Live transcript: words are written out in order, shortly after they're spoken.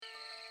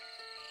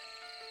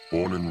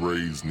Born and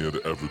raised near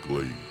the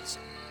Everglades,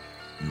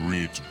 we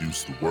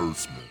reintroduce the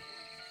wordsmith,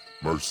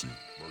 Mercy.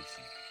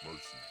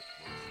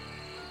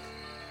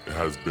 It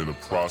has been a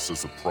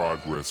process of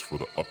progress for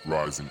the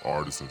uprising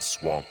artist and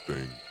Swamp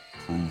Thing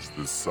proves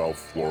this South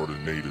Florida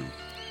native,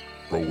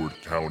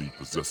 Broward County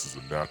possesses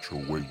a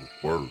natural way with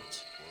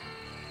words.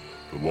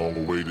 The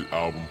long-awaited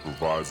album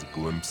provides a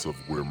glimpse of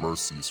where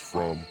Mercy is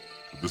from,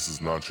 but this is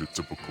not your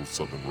typical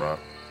Southern rap.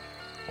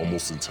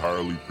 Almost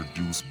entirely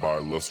produced by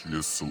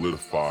illustrious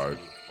Solidified,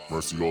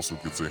 Mercy also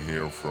gets a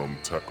hand from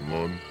Tech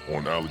Lun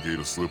on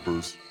Alligator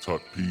Slippers,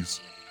 Tut Peace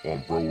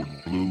on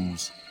Broward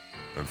Blues,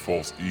 and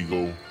False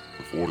Ego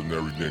with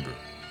Ordinary Nigga.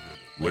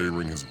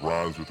 Layering his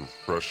rhymes with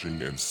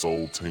refreshing and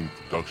soul-tamed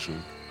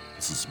production,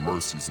 this is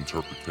Mercy's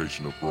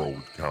interpretation of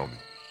Broward County.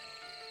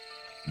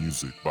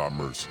 Music by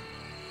Mercy.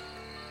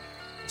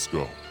 Let's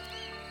go.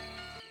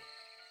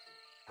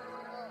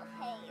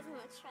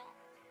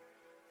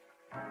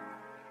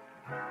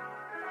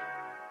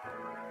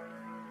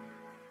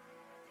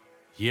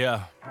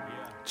 Yeah.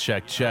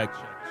 Check.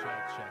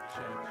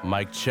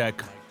 Mic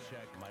check.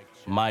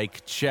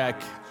 Mic check.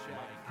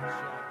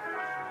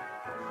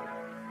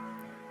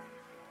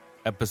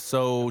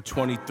 Episode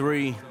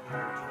 23.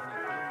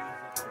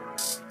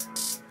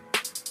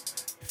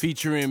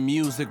 Featuring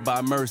music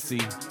by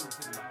Mercy.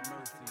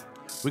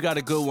 We got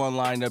a good one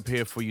lined up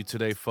here for you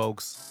today,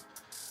 folks.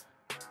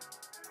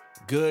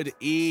 Good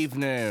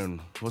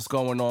evening. What's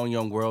going on,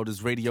 young world?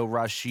 It's Radio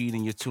Rashid,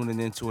 and you're tuning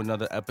into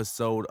another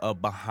episode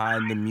of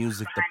Behind the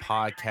Music, the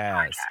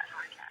podcast.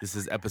 This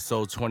is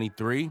episode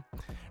 23,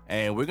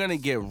 and we're going to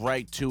get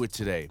right to it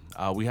today.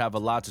 We have a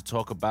lot to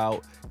talk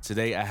about.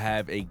 Today, I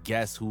have a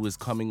guest who is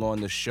coming on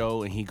the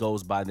show, and he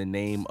goes by the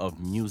name of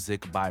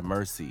Music by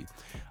Mercy.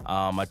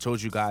 I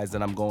told you guys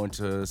that I'm going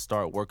to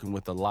start working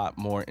with a lot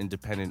more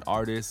independent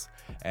artists,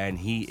 and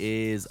he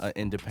is an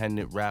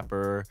independent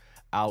rapper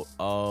out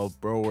of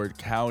Broward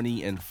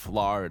County in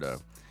Florida.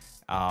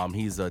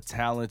 He's a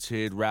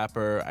talented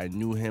rapper. I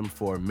knew him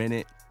for a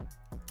minute.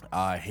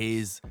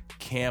 His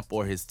camp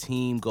or his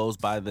team goes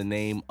by the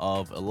name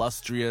of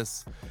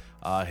Illustrious.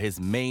 His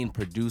main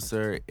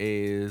producer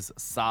is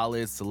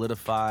Solid,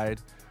 Solidified.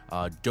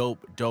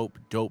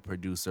 Dope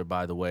producer,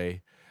 by the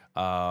way.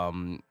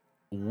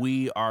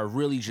 We are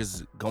really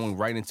just going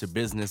right into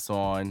business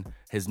on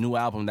his new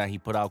album that he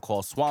put out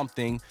called Swamp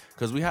Thing,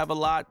 because we have a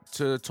lot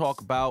to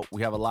talk about.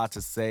 We have a lot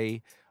to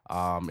say.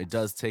 It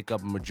does take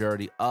up a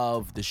majority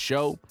of the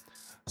show,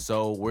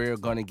 so we're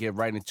going to get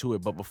right into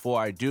it. But before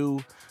I do,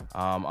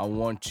 I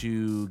want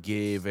to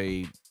give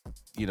a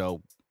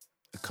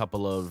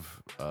couple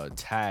of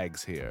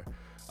tags here.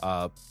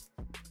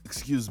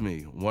 Excuse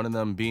me. One of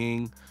them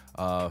being,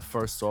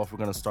 first off, we're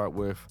going to start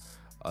with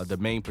the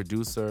main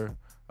producer,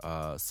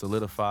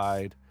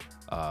 Solidified,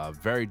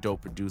 very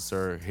dope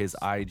producer. His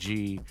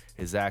IG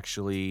is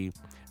actually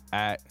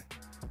at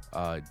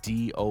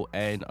DON_SOLIDUS.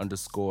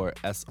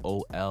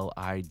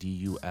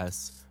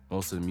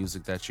 Most of the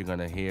music that you're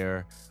gonna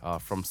hear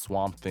from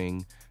Swamp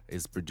Thing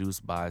is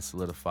produced by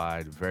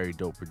Solidified, very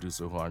dope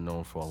producer who I've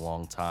known for a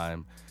long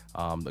time.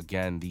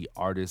 Again, the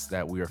artist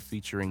that we are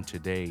featuring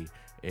today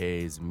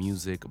is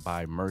Music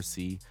by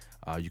Mercy.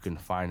 You can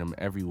find him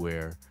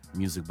everywhere,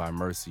 Music by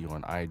Mercy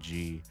on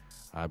IG,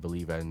 I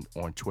believe, and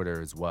on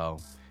Twitter as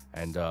well.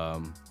 And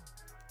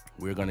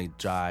we're going to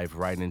dive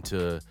right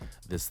into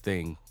this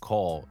thing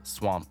called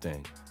Swamp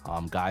Thing.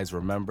 Guys,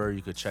 remember,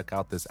 you could check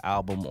out this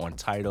album on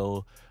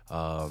Tidal,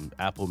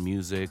 Apple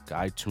Music,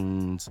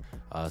 iTunes,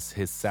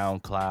 his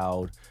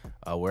SoundCloud,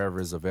 wherever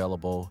is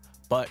available.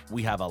 But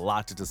we have a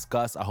lot to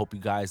discuss. I hope you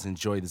guys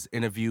enjoy this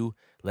interview.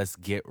 Let's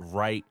get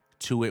right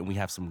to it. And we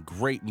have some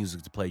great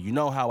music to play. You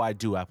know how I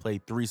do. I play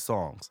 3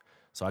 songs.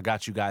 So I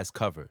got you guys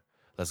covered.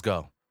 Let's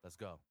go.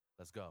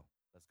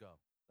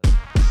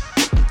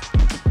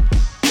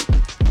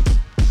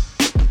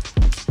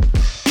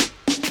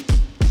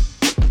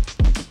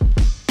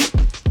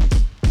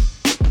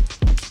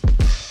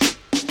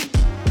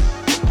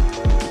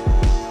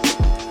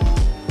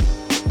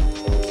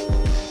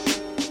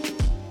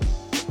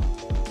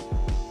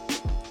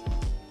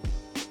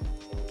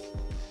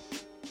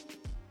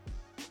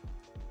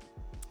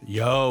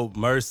 Yo,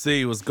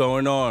 Mercy, what's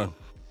going on?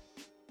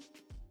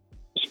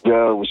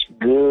 What's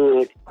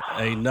good?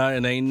 Ain't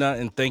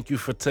nothing. Thank you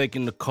for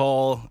taking the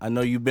call. I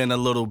know you've been a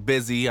little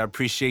busy. I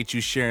appreciate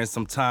you sharing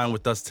some time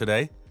with us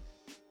today.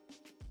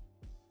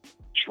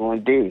 Sure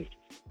indeed.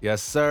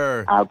 Yes,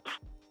 sir. I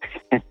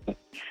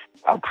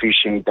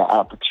appreciate the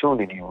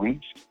opportunity, Reese.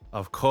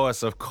 Of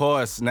course.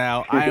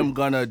 Now, I am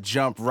going to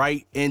jump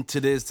right into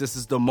this. This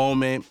is the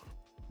moment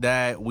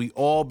that we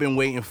all been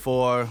waiting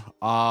for.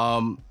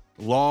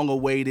 Long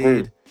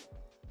awaited.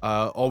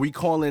 Are we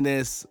calling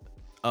this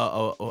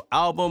a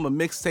album, a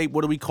mixtape?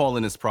 What are we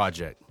calling this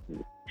project?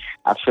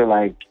 I feel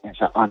like it's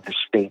an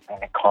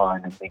understatement to call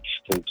it a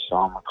mixtape, so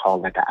I'm gonna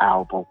call it an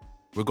album.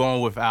 We're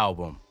going with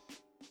album.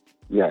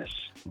 Yes.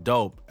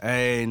 Dope.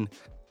 And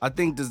I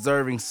think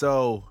deserving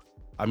so.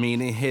 I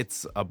mean, it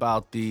hits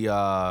about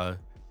the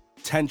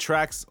 10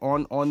 tracks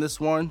on this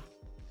one.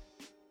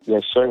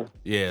 Yes, sir.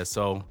 Yeah,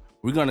 so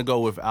We're gonna go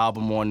with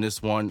album on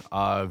this one.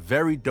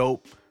 Very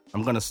dope.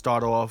 I'm gonna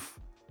start off.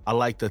 I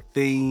like the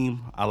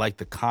theme. I like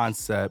the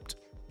concept.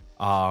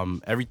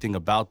 Everything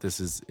about this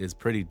is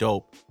pretty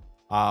dope.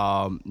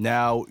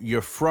 Now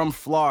you're from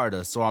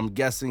Florida, so I'm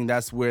guessing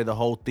that's where the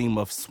whole theme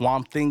of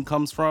Swamp Thing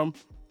comes from.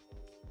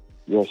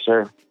 Yes,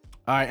 sir.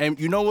 All right, and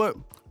you know what?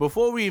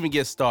 Before we even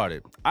get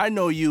started, I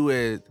know you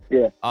with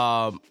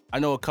I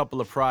know a couple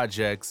of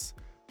projects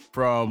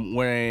from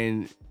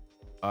when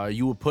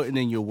you were putting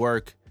in your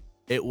work.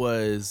 It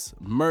was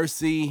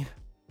Mercy,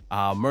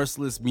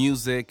 Merciless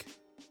Music.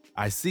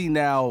 I see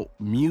now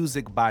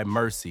Music by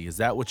Mercy. Is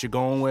that what you're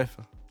going with?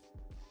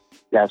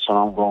 That's what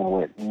I'm going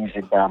with.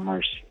 Music by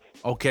Mercy.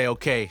 Okay. All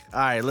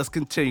right, let's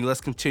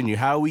continue.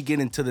 How are we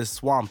getting to this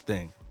Swamp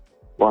Thing?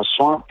 Well,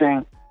 Swamp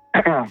Thing,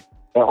 it's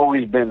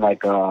always been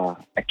like a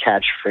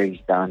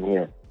catchphrase down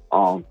here.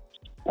 Well,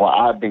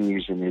 I've been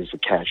using it as a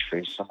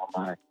catchphrase. Some of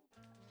my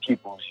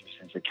people's use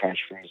it as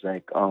a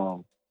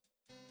catchphrase.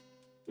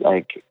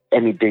 Like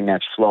anything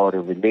that's Florida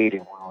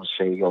related, we'll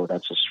say, yo,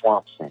 that's a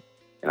Swamp Thing.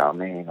 You know what I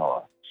mean?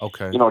 Or,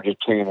 okay,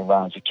 just carrying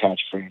around as a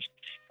catchphrase.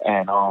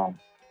 And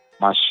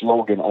my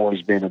slogan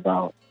always been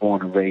about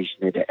born and raised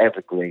near the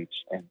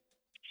Everglades. And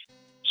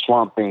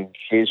Swamp Thing,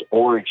 his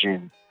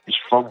origin is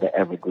from the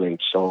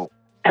Everglades. So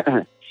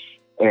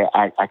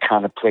I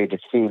kind of played the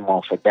theme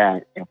off of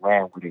that and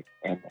ran with it.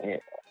 And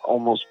it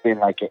almost been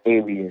like an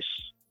alias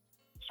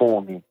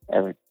for me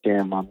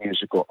during my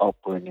musical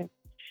upbringing.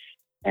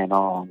 And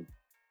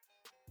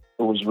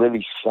it was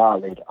really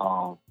solid.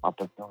 My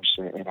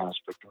producer, in-house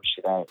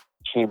producer, that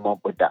came up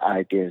with the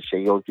idea and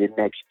say, yo, your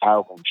next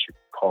album should be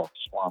called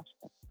Swamp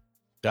Thing.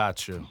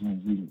 Gotcha.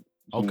 He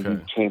Okay.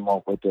 came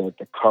up with the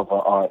cover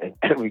art and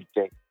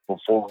everything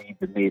before we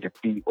even made a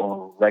beat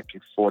or a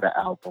record for the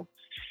album.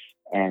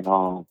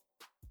 And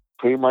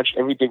pretty much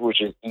everything was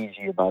just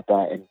easy about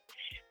that. And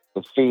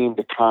the theme,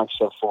 the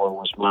concept for it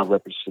was my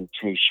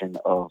representation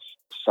of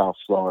South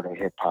Florida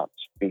hip-hop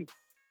to be.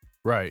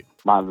 Right.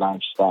 My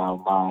lifestyle,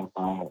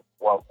 my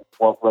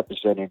what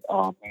represented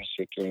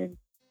music and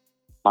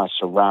my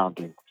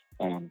surrounding,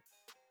 and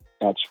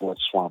that's what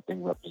Swamp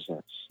Thing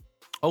represents.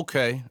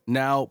 Okay.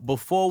 Now,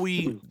 before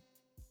we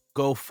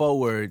go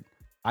forward,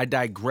 I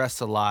digress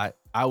a lot.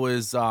 I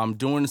was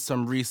doing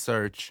some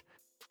research,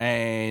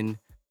 and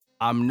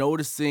I'm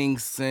noticing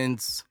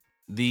since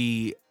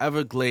the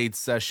Everglades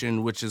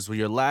session, which is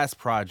your last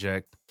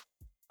project,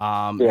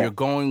 you're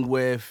going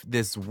with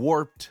this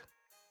warped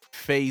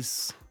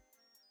face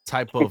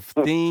type of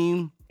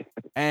theme.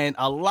 And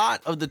a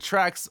lot of the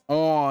tracks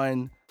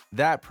on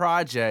that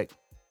project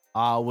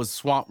was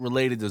Swamp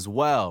related as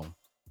well.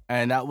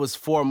 And that was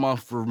 4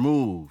 months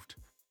removed.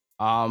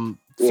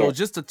 So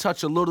just to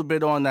touch a little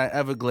bit on that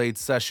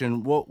Everglades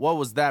session, what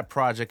was that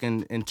project?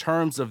 And in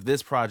terms of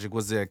this project,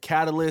 was it a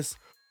catalyst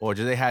or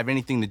do they have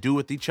anything to do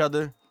with each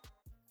other?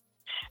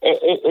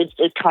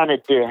 It kind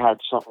of did have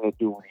something to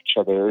do with each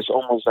other. It was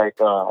almost like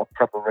a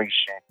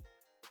preparation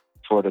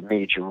for the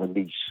major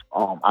release.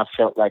 I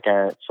felt like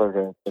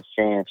for the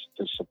fans,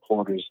 the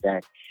supporters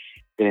that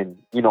been,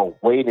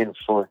 waiting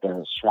for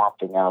the Swamp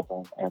Thing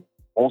album, and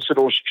most of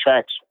those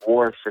tracks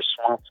were for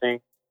Swamp Thing.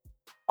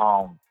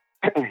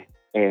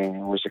 And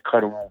it was a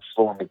cutting room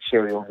full of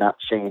material, not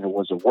saying it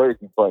wasn't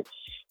worthy, but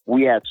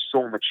we had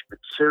so much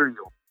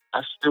material.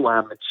 I still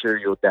have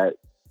material that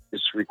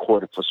is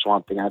recorded for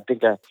Swamp Thing. I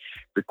think I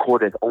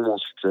recorded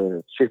almost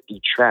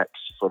 50 tracks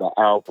for the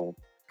album.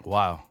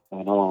 Wow.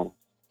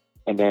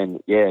 And then,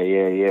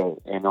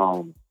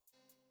 and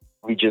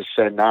we just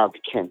said,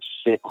 we can't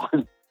sit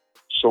on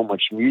so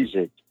much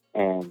music.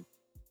 And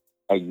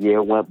a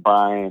year went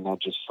by, and I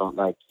just felt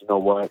like, you know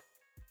what,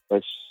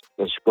 let's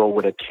go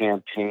with a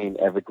campaign,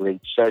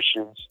 Everglades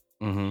Sessions.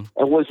 Mm-hmm.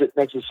 It wasn't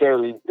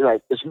necessarily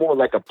it's more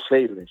like a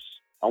playlist.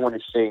 I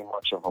wouldn't say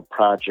much of a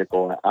project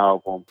or an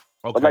album,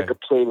 but like a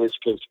playlist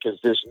because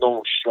there's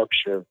no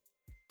structure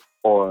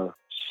or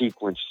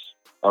sequence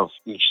of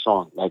each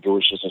song. Like it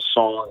was just a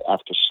song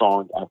after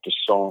song after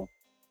song,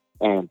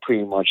 and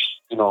pretty much,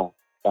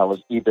 that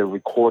was either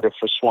recorded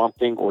for Swamp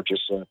Thing or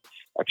just a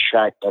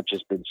track that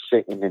just been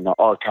sitting in the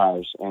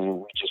archives, and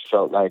we just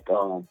felt like,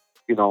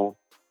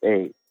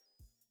 hey,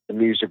 the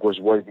music was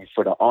worthy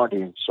for the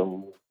audience, so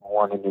we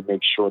wanted to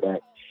make sure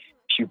that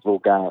people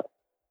got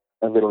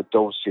a little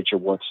dosage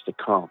of what's to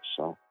come.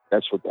 So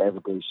that's what the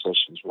Everglades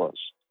Sessions was,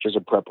 just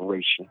a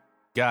preparation.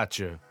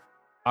 Gotcha.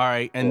 All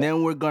right, and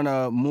then we're going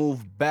to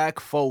move back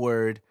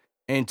forward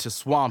into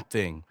Swamp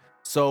Thing.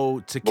 So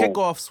to kick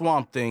off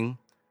Swamp Thing,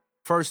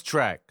 first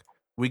track,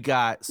 we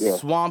got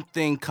Swamp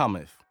Thing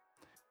Cometh.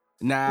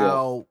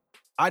 Now,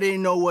 I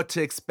didn't know what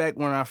to expect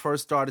when I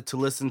first started to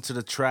listen to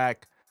the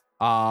track.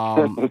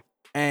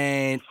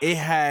 And it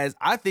has,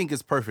 I think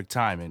it's perfect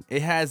timing.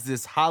 It has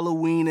this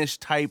Halloweenish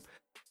type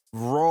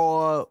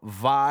raw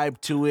vibe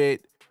to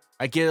it.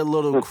 I get a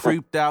little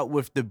creeped out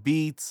with the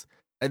beats.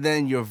 And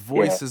then your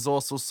voice is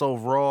also so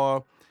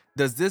raw.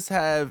 Does this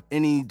have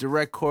any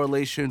direct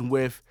correlation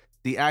with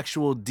the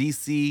actual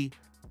DC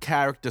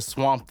character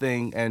Swamp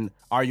Thing? And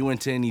are you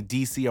into any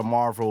DC or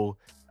Marvel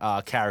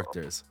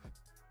characters?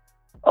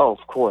 Oh,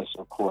 of course,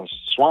 of course.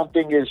 Swamp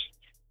Thing is,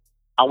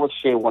 I would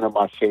say, one of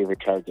my favorite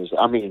characters.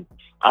 I mean,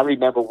 I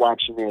remember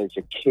watching it as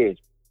a kid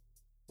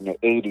in the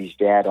 '80s.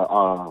 They had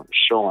a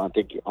show, I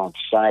think, on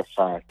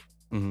Sci-Fi.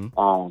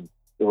 Mm-hmm.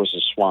 It was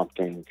a Swamp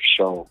Thing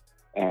show,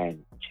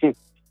 and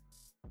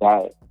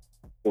that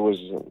it was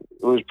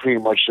pretty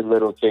much the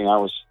little thing I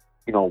was,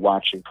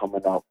 watching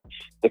coming up.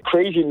 The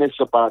craziness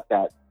about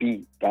that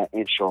beat, that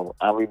intro,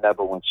 I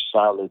remember when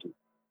Solid,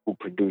 who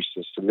produced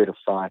it,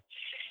 Solidify,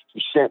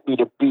 he sent me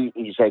the beat.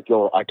 He's like,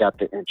 "Yo, I got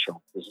the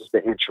intro. This is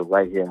the intro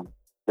right here. I'm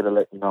gonna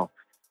let you know."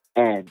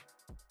 And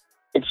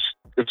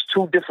it's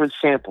two different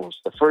samples.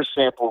 The first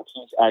sample,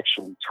 he's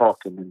actually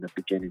talking in the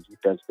beginning. He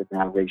does the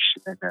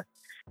narration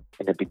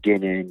in the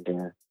beginning.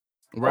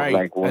 Right.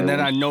 Like, and then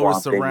I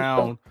noticed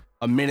around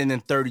a minute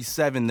and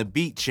 37, the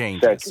beat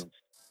changes. Seconds.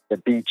 The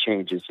beat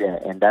changes, yeah.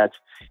 And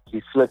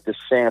he flipped the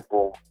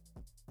sample.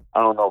 I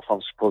don't know if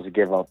I'm supposed to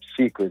give up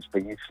secrets,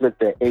 but he flipped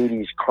the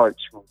 80s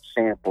cartoon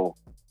sample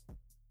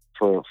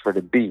for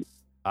the beat.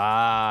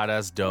 Ah,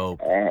 that's dope.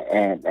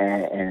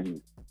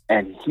 And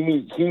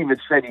he even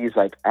said, he's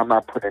like, "I'm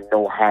not putting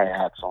no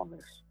hi-hats on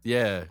this."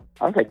 Yeah.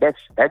 I was like,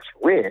 that's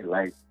weird.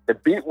 Like, the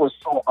beat was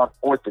so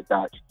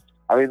unorthodox.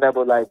 I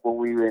remember, like, when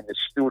we were in the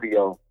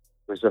studio,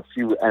 there was a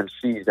few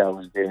MCs that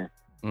was there.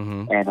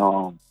 Mm-hmm. And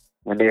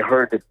when they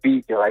heard the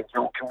beat, they're like,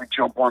 "Yo, can we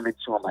jump on it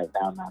too?" I'm like,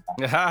 "No.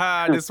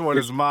 This one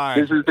is mine."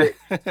 This is this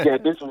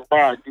is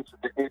mine. This is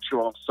the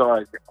intro. I'm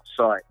sorry.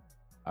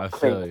 I I'm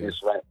feel you.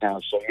 this right now.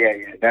 So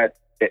that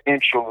the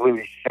intro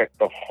really set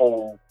the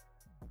whole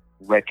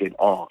record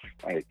off.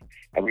 Like,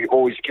 and we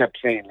always kept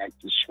saying, like,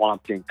 the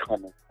Swamp Thing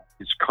coming.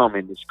 It's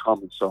coming.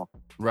 So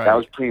that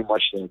was pretty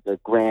much the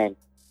grand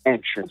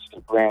entrance,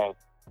 the grand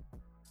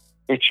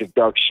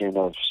introduction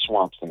of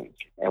Swamp Thing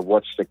and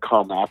what's to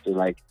come after.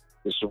 Like,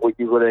 this is what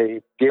you're going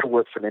to deal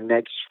with for the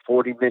next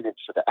 40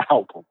 minutes of the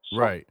album. So,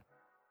 right.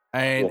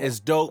 And it's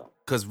dope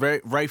because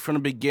right from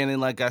the beginning,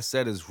 like I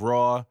said, is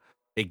raw.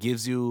 It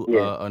gives you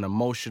an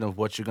emotion of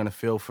what you're going to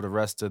feel for the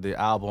rest of the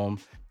album.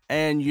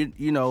 And,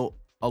 you know,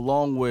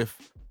 along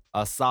with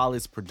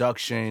Solid's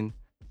production,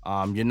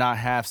 you're not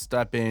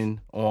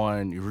half-stepping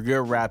on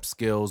your rap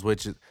skills,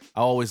 which I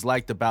always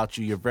liked about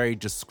you. You're very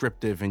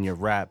descriptive in your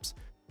raps.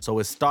 So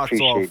it starts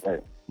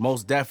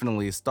most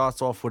definitely, it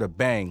starts off with a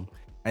bang.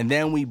 And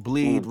then we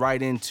bleed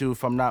right into,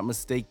 if I'm not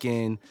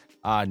mistaken,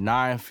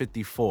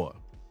 954.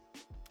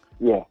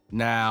 Yeah.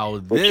 Now,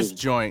 this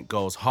joint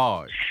goes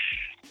hard.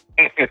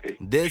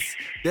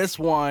 This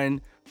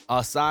one,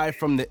 aside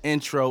from the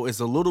intro, is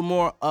a little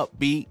more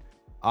upbeat.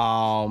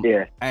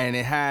 And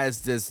it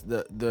has this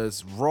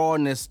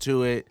rawness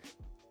to it.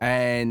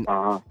 And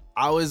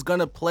I was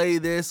gonna play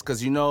this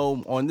because, you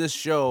know, on this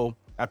show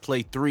I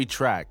play 3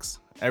 tracks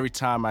every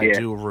time I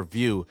do a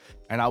review,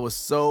 and I was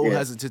so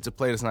hesitant to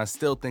play this, and I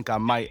still think I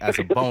might as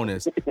a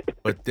bonus.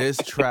 But this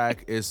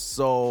track is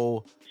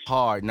so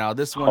hard. Now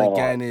this one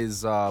again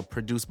is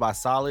produced by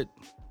Solid.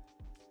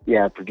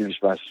 Yeah,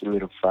 produced by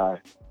Solidify.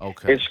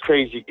 Okay, it's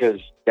crazy because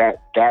that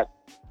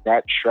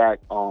track.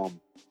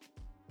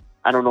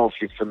 I don't know if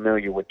you're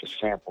familiar with the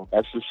sample.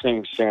 That's the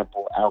same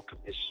sample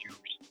Alchemist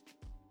used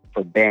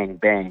for Bang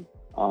Bang,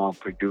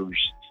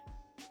 produced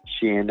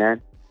CNN.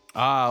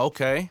 Ah,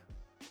 okay.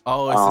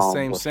 Oh, it's the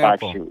same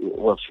sample.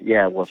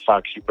 With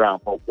Foxy Brown.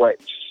 But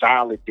what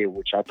Solid did,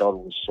 which I thought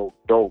was so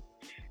dope,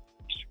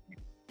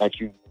 like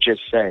you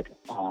just said,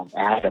 it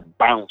had a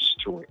bounce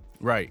to it.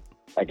 Right.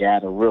 Like, it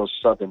had a real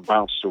southern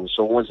bounce to it.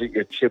 So it wasn't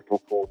your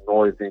typical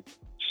northern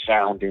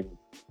sounding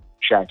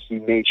track. He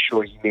made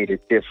sure he made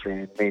it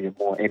different and made it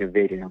more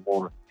innovative and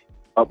more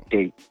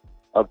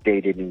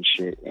updated and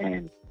shit.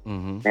 And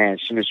man,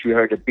 as soon as we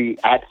heard the beat,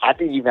 I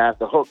didn't even have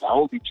the hook. I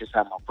only just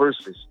had my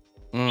verses.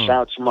 Shout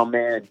out to my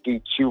man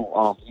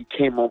DQ. He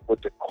came up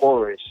with the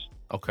chorus.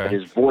 Okay. But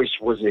his voice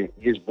it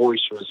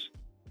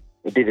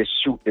didn't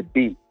suit the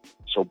beat.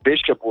 So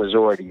Bishop was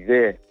already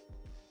there.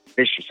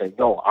 Bishop said,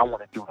 "Yo, I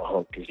want to do the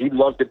hook," because he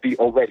loved the beat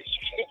already.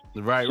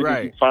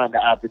 Right. He found the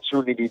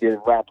opportunity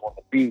to rap on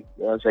the beat.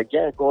 I was like,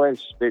 "Yeah, go ahead,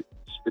 spit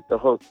the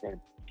hook."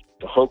 And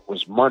the hook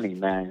was money,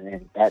 man.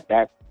 And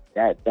that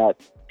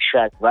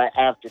track right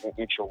after the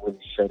intro really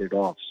set it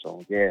off.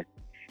 So yeah,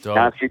 dope.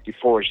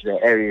 954 is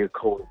the area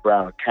code of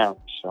Broward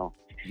County. So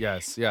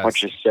yes,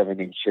 bunch of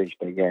 786,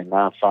 but yeah,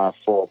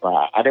 954.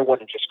 But I didn't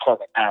want to just call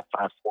it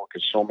 954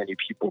 because so many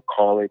people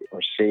call it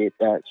or say it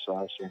that. So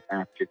I said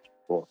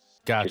 954.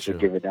 Gotcha. Just to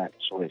give it that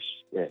twist.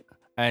 Yeah.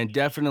 And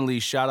definitely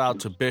shout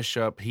out to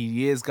Bishop.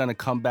 He is going to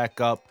come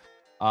back up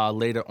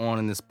later on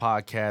in this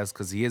podcast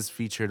because he is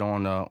featured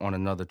on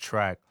another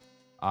track.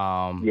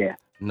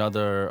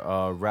 Another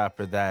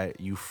rapper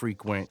that you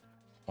frequent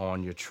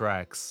on your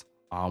tracks.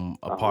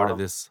 A part of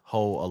this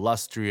whole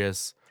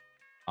illustrious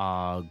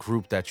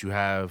group that you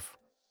have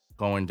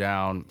going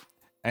down.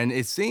 And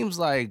it seems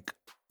like,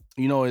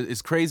 you know,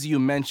 it's crazy you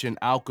mentioned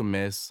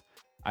Alchemist.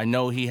 I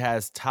know he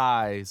has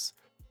ties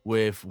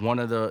with one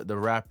of the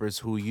rappers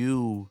who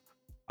you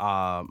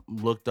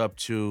looked up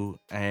to,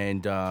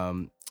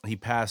 and he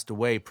passed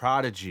away,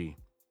 Prodigy.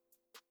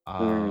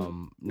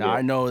 Now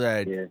I know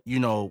that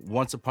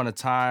once upon a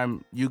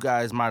time you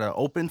guys might have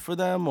opened for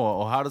them,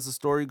 or how does the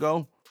story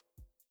go?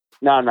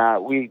 No,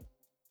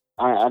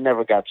 I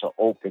never got to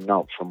open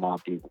up for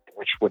Mobb Deep,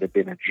 which would have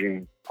been a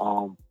dream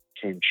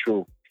came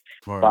true.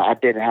 Right. But I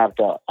did have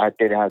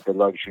the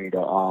luxury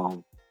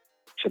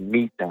to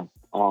meet them.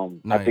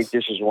 Nice. I think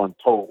this is when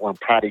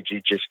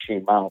Prodigy just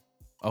came out.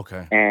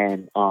 Okay.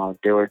 And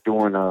they were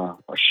doing a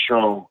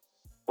show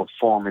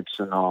performance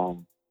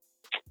in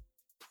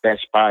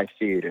Best Buy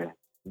Theater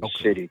in the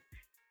city.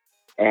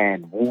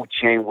 And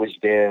Wu-Tang was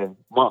there.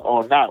 I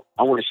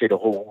want to say the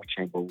whole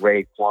Wu-Tang, but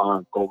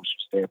Raekwon, Ghost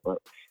was there. But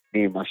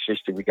me and my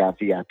sister, we got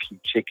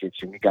VIP tickets,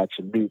 and we got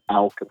to meet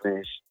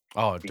Alchemist.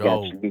 Oh, we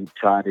got to meet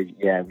Prodigy.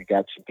 Yeah, we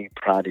got to meet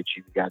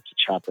Prodigy. We got to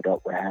chop it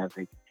up with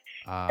Havoc.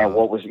 And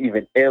what was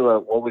even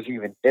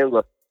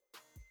iller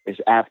is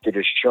after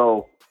the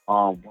show,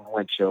 we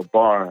went to a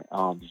bar.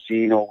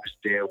 Zeno was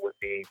there with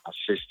me, my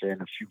sister,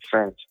 and a few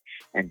friends.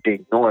 And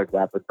Big Nord,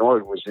 rapper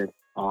Nord, was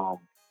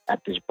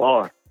at this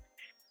bar.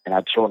 And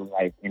I told him,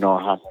 like,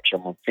 how much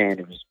I'm a fan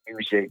of his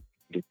music,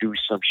 to do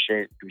some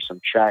shit, do some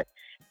track.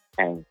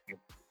 And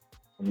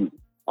we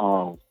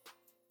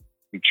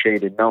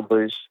traded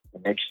numbers. The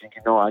next thing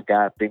you know, I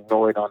got Big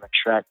Nord on the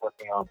track with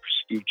me on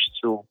Prestige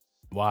 2.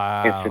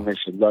 Wow. Infamous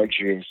and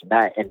Luxurious. And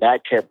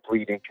that kept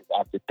breeding, because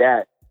after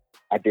that,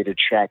 I did a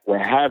track with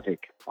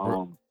Havoc.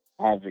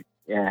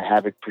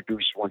 Havoc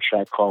produced one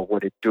track called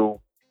What It Do.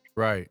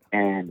 Right.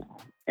 And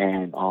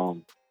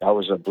that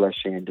was a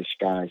blessing in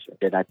disguise. And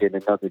then I did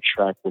another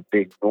track with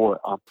Big Nord,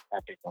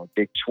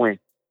 Big Twin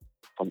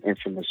from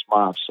Infamous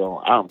Mob.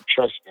 So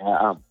trust me,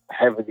 I'm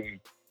heavily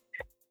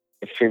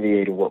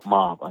affiliated with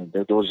Mob.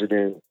 Those are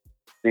the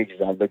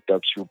niggas I looked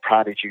up to.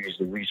 Prodigy is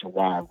the reason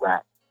why I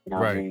rap. You know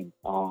what I mean?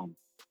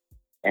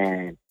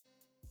 And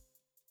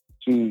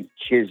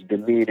his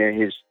demeanor,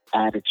 his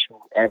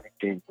attitude,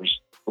 everything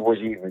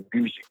wasn't even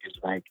music. It's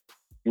like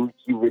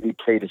he really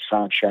played a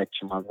soundtrack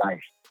to my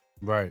life.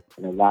 Right.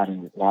 And a lot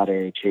of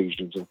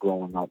occasions of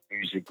growing up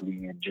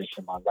musically and just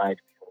in my life,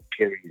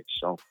 period.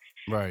 So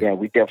yeah,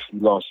 we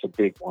definitely lost a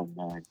big one,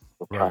 man,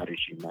 for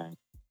Prodigy, man.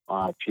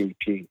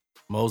 R.I.P.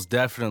 Most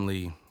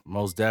definitely.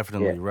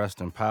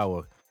 Rest in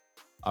power.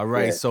 All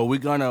right, so we're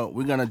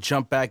gonna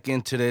jump back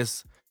into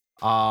this.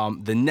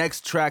 The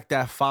next track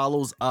that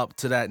follows up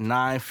to that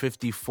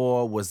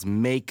 954 was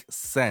Make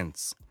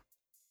Sense.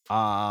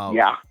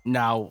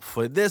 Now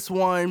for this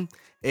one,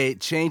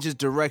 it changes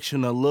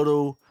direction a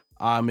little.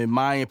 In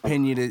my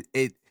opinion,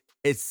 it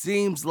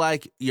seems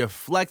like you're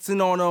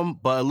flexing on them,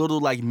 but a little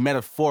like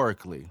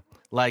metaphorically,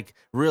 like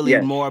really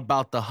more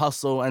about the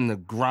hustle and the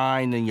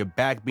grind and your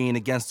back being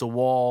against the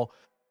wall.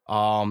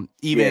 When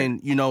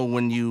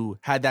you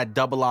had that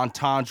double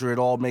entendre, it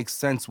all makes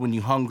sense when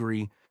you're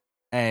hungry.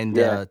 And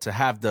to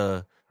have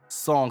the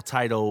song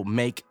title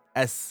make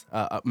a CENTS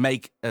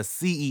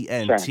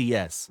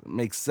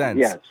makes sense.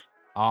 Yes.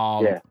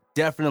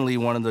 Definitely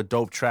one of the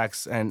dope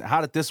tracks. And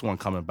how did this one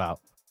come about?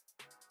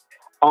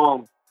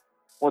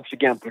 Once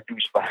again,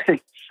 produced by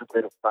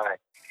Solidified.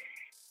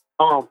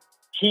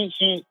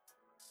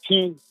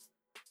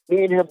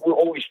 Me and him, we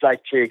always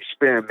like to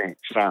experiment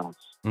sounds,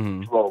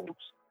 flows,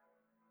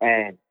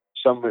 and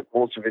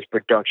most of his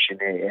production,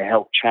 it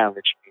helped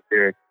challenge me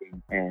lyrically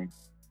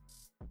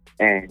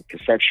and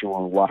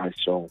conceptual wise.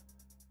 So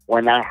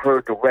when I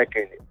heard the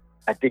record,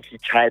 I think he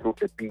titled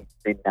the beat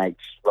Midnight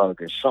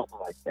Slug or something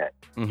like that.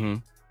 Mm-hmm.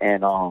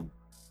 And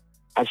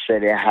I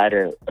said it had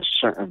a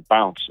certain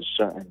bounce, a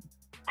certain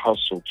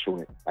hustle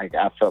to it. Like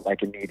I felt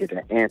like it needed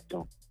an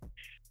anthem.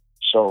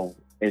 So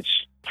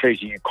it's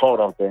crazy you called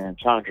out the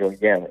entendre.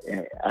 Yeah,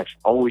 I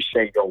always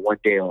say, one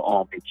day it'll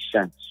all make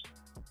sense.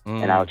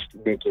 And I'll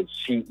make it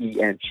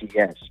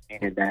CENTS,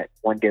 meaning that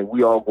one day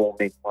we all gonna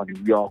make money.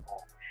 We all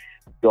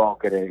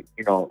gonna,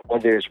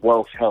 whether it's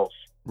wealth, health,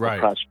 or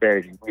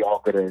prosperity, we all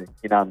gonna,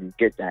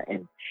 get that.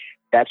 And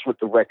that's what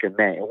the record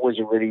meant. It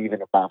wasn't really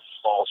even about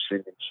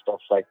flossing and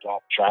stuff like that,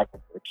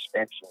 driving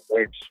expensive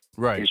whips.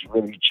 Right. It's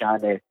really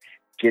trying to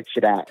get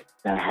to that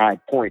high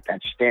point,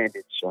 that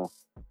standard. So,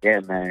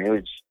 yeah, man, it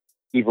was,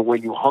 even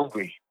when you're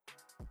hungry,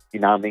 you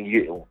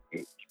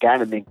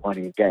gotta make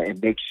money.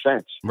 It makes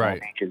sense.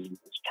 Right. Because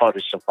it's part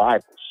of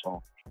survival.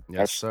 So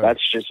that's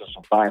just a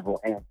survival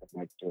anthem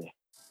right there.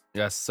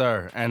 Yes,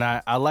 sir. And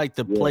I like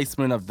the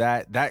placement of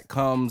that. That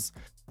comes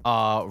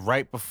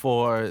right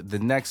before the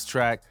next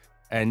track.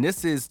 And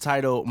this is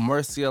titled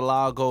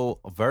Murcielago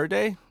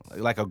Verde,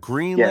 like a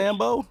green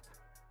Lambo.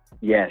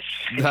 Yes.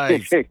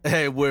 Nice.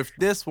 Hey, with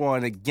this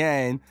one,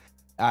 again,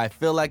 I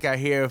feel like I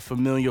hear a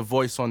familiar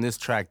voice on this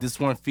track. This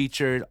one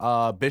featured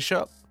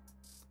Bishop.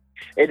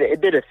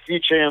 It did a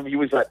feature him. He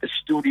was at the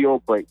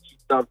studio, but he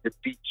loved the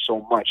beat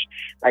so much.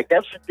 Like,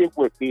 that's the thing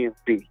with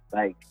B&B.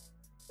 Like,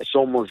 it's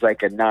almost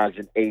like a Nas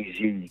and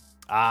AZ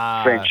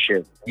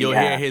friendship. You'll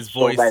hear his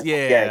voice. So,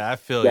 I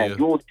feel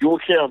you. You'll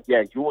hear him.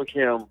 Yeah, you will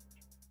hear him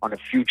on a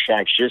few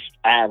tracks just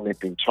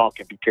ad-libbing,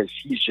 talking, because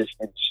he's just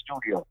in the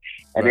studio.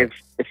 And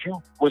if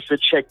you was to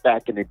check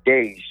back in the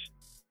days,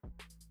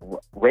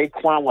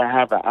 Raekwon will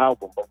have an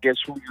album, but guess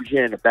who you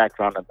hear in the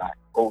background of that?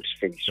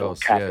 Ghostface or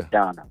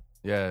Capadonna.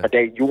 Yeah. But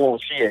you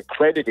won't see it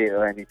credited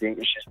or anything.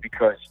 It's just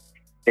because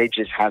they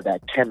just have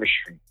that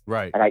chemistry.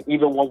 Right. And like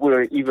even when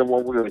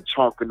we were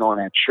talking on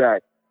that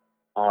track,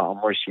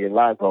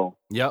 Murcielago,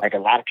 like a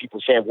lot of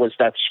people said, was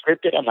that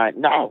scripted? I'm like,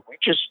 no, we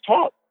just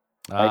talked.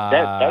 Like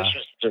that's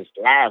just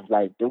live.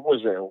 Like there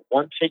was a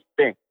one take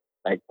thing.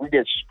 Like we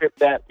didn't script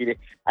that.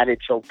 I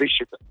didn't tell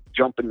Bishop to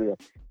jump in the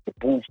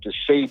booth to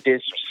say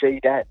this or say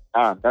that.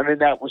 None of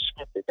that was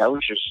scripted. That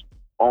was just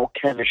all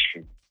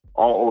chemistry,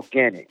 all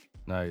organic.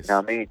 Nice. You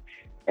know what I mean?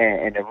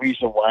 And the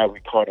reason why we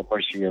call it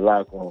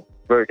Murcielago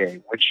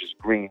Verde, which is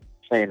green,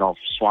 playing off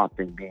Swamp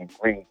Thing being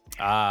green.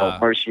 But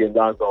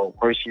Murcielago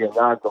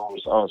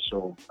is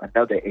also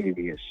another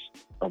alias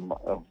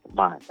of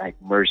mine, like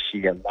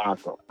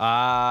Murcielago.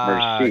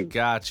 Mercy.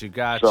 Got you.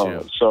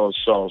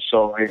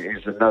 So it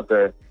is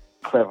another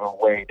clever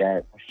way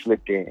that we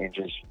flipped it, and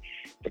just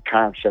the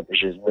concept is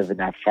just living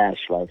that fast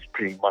life,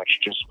 pretty much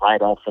just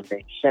right off and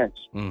makes sense.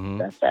 Mm-hmm.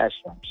 That fast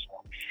life.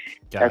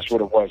 So that's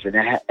what it was, and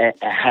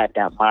it had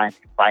that Miami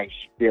Vice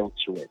feel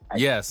to it. Like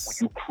yes.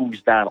 When you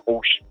cruise down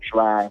Ocean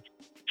Drive,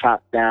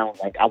 top down,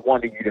 like I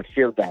wanted you to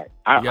feel that.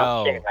 I'm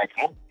saying, like,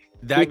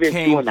 that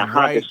came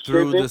right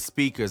through the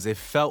speakers. It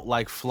felt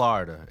like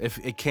Florida.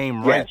 It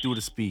came right through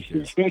the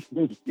speakers.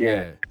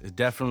 Yeah, it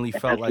definitely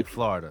felt like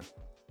Florida.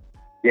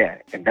 Yeah,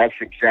 and that's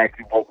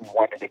exactly what we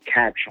wanted to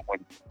capture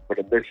for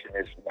the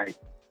listeners. Like,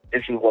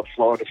 this is what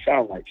Florida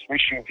sounds like.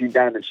 Especially if you're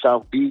down in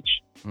South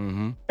Beach,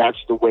 that's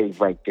the wave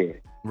right there.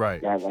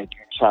 Right. Yeah, like you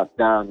top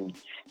down. And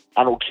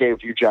I don't care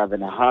if you're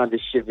driving a Honda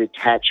Civic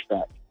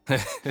hatchback.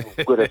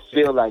 You're going to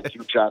feel like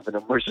you're driving a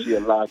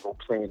Murcielago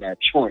playing that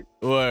joint.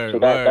 Word, so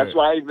that's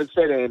why I even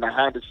said it in a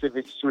Honda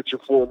Civic switching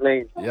 4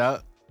 lanes. Yeah.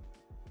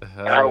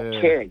 I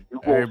don't care.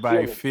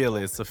 Everybody feel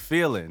it. It's a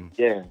feeling.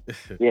 Yeah.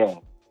 Yeah.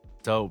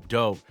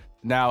 Dope.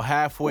 Now,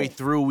 halfway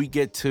through, we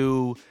get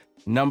to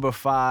number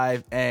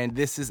 5, and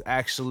this is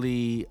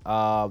actually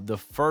the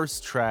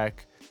first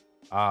track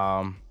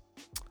that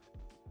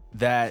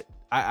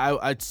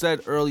I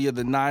said earlier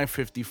the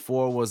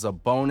 954 was a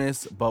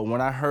bonus, but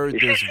when I heard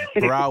this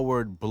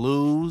Broward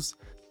Blues,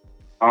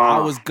 I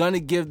was going to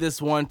give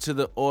this one to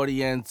the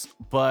audience,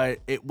 but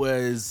it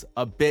was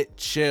a bit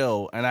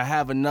chill, and I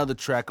have another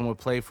track I'm going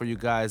to play for you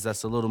guys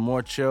that's a little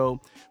more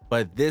chill,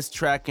 but this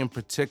track in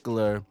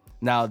particular...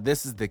 Now,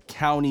 this is the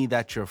county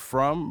that you're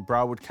from,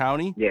 Broward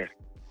County? Yeah.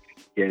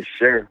 Yes,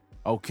 sir.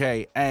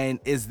 Okay. And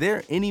is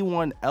there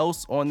anyone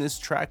else on this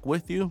track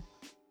with you?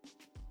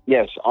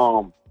 Yes.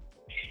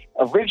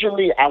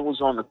 Originally, I was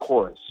on the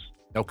chorus.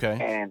 Okay.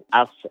 And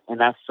I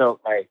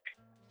felt like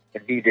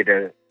it needed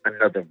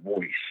another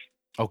voice.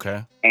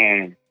 Okay.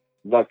 And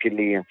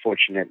luckily and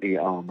fortunately,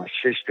 my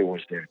sister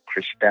was there,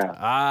 Christelle.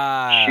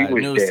 She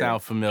was there.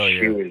 Sound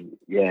familiar. She was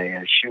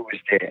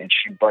there, and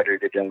she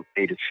buttered it up,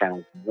 made it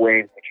sound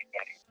way better.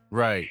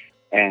 Right.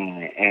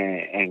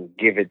 And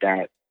give it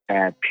that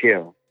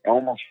appeal. It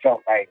almost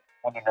felt like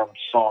one of them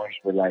songs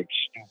with like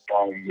Snoop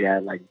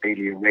Dogg, like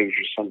Baby Rage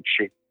or some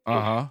shit.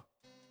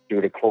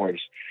 Through the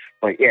chorus.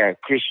 But yeah,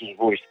 Chris's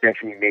voice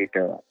definitely made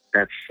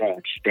that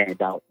song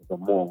stand out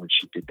even more when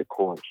she did the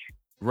chorus.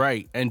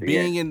 Right. And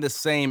being in the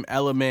same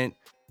element,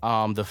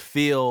 the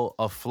feel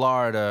of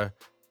Florida,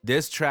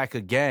 this track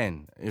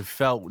again, it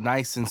felt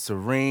nice and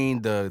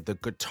serene. The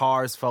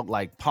guitars felt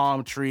like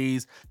palm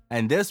trees.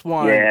 And this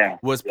one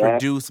was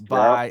produced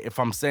by, if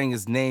I'm saying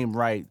his name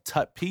right,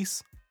 Tut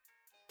Peace?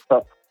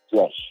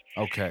 Yes.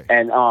 Okay.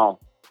 And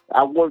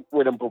I worked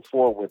with him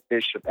before with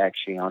Bishop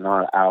actually on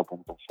our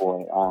album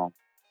before.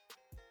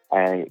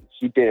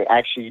 He did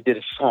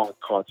a song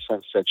called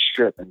Sunset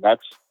Strip, and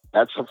that's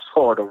a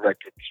Florida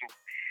record too.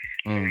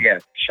 Yeah,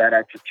 shout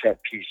out to Tut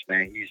Peace,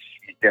 man. He's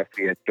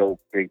definitely a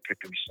dope, great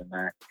producer,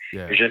 man.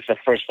 Yeah. It's just the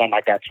first time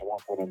I got to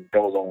work with him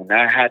solo, and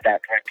I had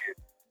that record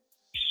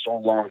so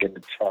long in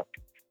the tuck.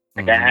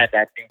 Like I had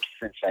that thing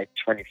since like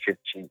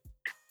 2015,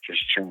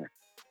 just chilling.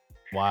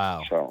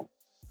 Wow. So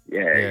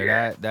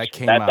yeah. That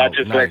came out that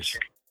just nice.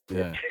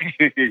 Yeah.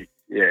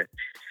 Yeah.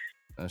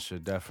 That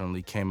shit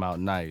definitely came out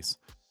nice.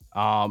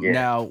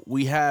 Now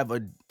we have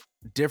a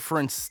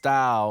different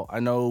style. I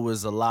know it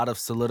was a lot of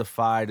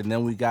Solidified, and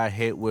then we got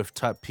hit with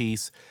Tut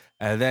Peace,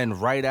 and then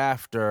right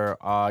after,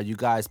 you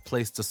guys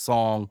placed the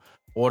song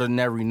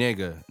Ordinary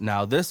Nigga.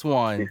 Now this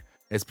one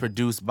is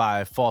produced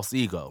by False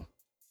Ego.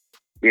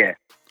 Yeah.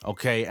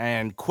 Okay,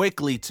 and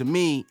quickly, to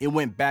me, it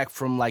went back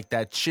from like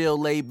that chill,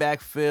 laid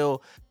back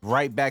feel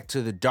right back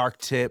to the dark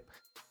tip,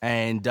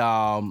 and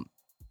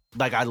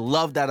like I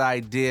love that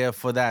idea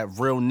for that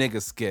real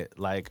nigga skit.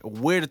 Like,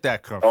 where did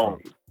that come from?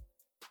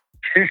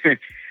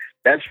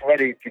 That's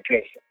funny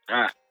because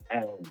I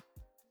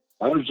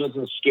was just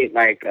a skit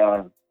like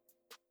I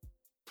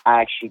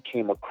actually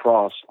came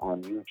across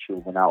on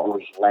YouTube, and I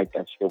always liked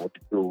that skit what the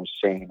dude was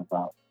saying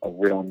about a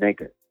real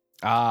nigga.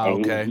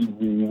 Okay.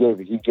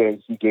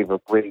 He gave a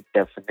great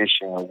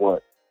definition of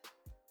what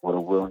a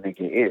real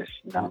nigga is.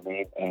 You know what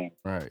I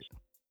mean?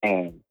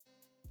 And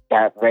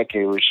that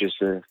record was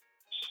just a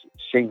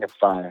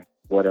signifier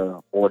what a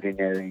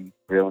ordinary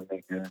real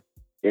nigga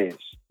is.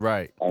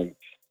 Right. Like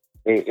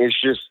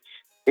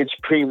it's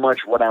pretty much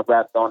what I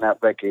rapped on that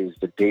record is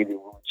the daily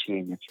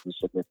routine if you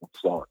live in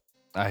Florida.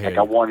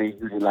 I wanted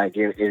you to like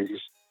it is.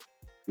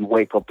 You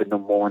wake up in the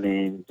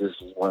morning. This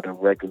is what a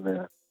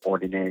regular,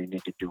 ordinary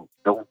nigga do.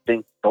 Don't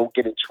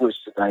get it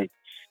twisted. Like,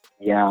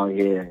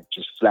 yeah,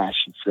 just flash.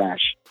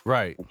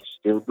 Right.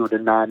 Still do the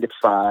 9 to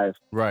 5.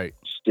 Right.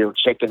 Still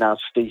checking out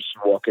Stacy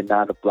walking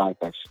down the block.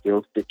 Like,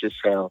 still thick as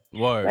hell.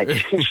 Word. Like,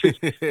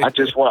 I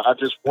just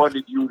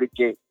wanted you to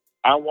get.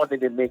 I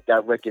wanted to make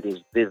that record as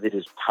vivid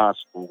as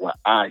possible. What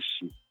I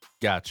see.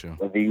 Gotcha.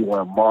 Whether you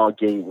in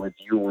Margate, whether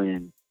you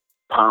in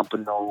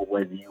Pompano,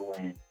 whether you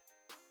in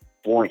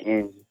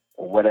Boynton.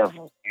 Or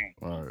whatever.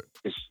 Right.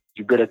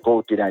 You gotta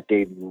go through that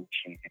daily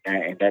routine,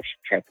 and that's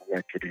the type of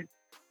record.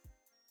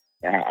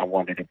 And I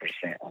wanted to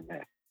present on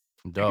that.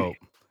 Dope.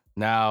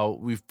 Now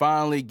we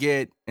finally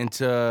get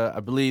into, I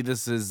believe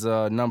this is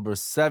number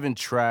 7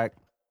 track,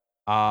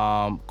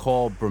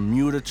 called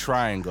Bermuda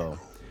Triangle.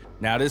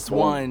 Now this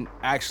one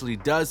actually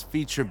does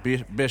feature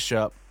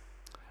Bishop,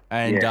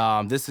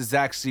 and this is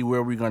actually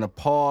where we're gonna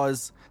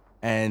pause.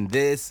 And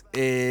this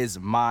is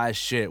my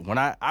shit. When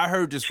I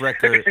heard this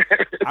record,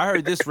 I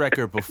heard this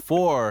record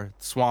before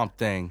Swamp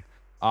Thing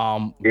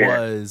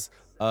was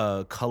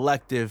a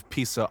collective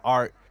piece of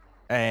art.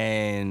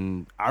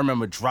 And I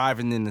remember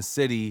driving in the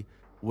city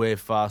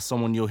with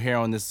someone you'll hear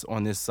on this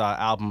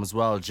album as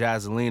well,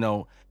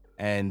 Jazzolino.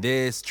 And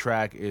this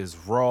track is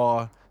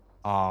raw.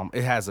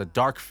 It has a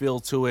dark feel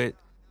to it.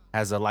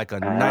 Has a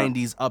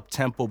 90s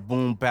up-tempo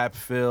boom bap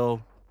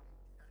feel.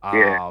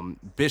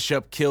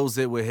 Bishop kills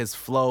it with his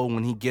flow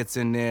when he gets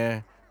in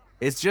there.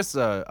 It's just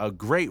a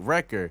great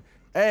record.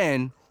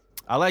 And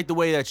I like the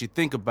way that you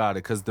think about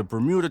it, because the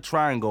Bermuda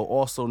Triangle,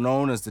 also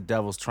known as the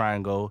Devil's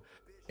Triangle,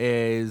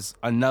 is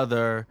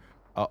another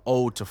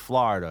ode to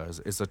Florida.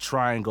 It's a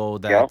triangle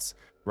that's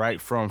right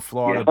from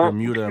Florida,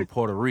 Bermuda, and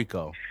Puerto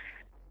Rico.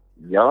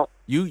 Yup.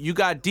 You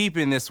got deep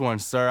in this one,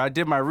 sir. I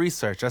did my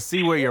research. I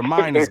see where your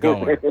mind is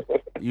going.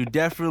 You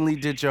definitely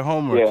did your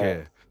homework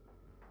here.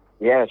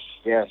 Yes.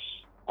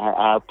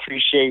 I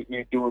appreciate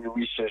you doing the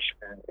research,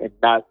 man, and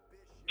not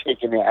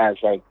taking it as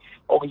like,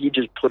 oh, you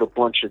just put a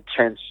bunch of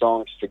 10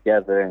 songs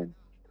together and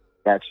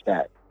that's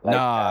that.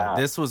 Like,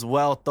 this was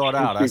well thought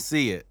out. I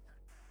see it.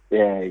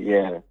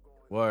 Yeah.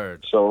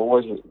 Word. So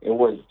it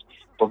was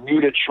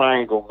Bermuda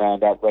Triangle,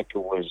 man. That record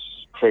was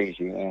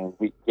crazy, and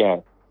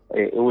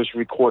it was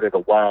recorded a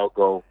while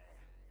ago,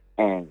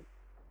 and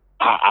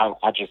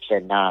I just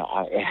said,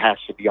 it has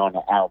to be on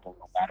the album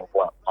no matter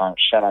what.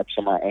 Shout out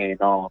to my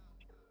A&R.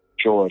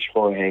 George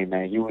Jorge,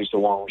 man, he was the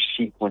one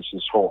who sequenced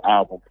this whole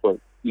album,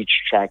 put each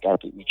track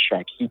after each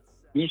track.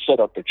 He set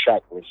up the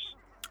track list.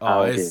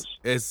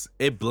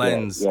 It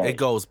blends. It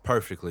goes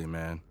perfectly,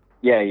 man.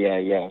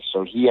 Yeah.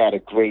 So he had a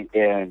great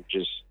ear and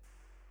just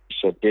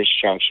said this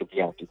track should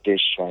be after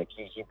this track.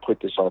 He put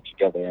this all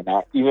together, and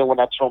even when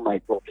I told him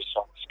like, bro, this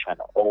song is kind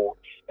of old,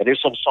 and there's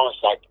some songs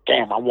like,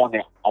 damn, I want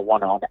it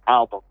on the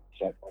album.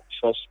 He's like, oh,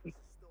 trust me,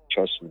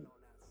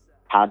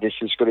 how this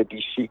is gonna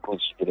be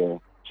sequenced to the.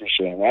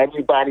 And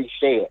everybody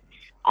say it.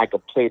 I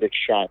could play the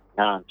track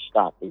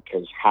nonstop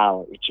because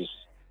how it just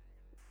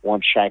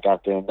one track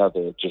after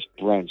another, it just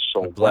blends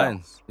so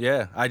well.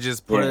 Yeah, I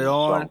just put it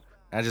on.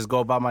 I just go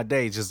about my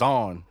day, just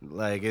on.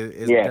 Like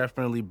it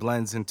definitely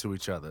blends into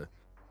each other.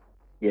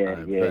 Yeah.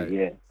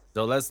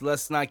 So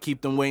let's not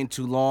keep them waiting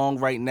too long.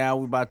 Right now,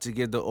 we're about to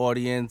give the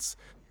audience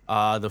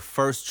the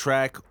first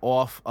track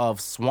off of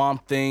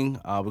Swamp Thing.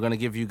 We're gonna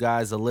give you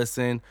guys a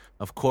listen.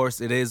 Of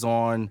course, it is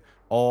on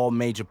all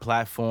major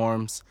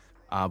platforms,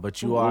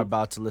 but you are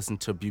about to listen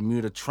to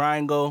Bermuda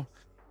Triangle.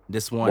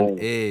 This one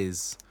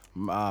is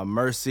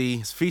Mercy.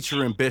 It's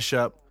featuring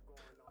Bishop,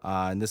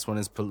 and this one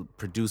is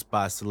produced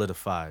by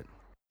Solidified.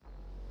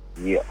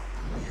 Yeah.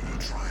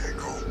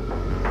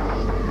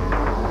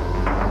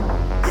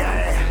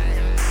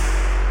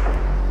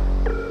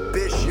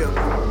 Bishop.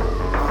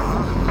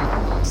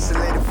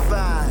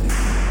 Solidified.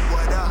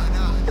 What up?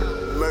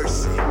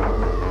 Mercy.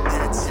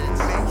 That's it.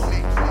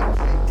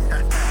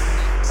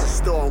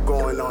 Storm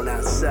going on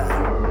outside.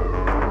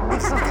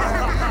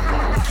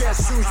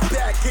 Guess who's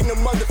back in the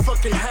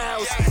motherfucking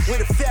house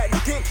with a fat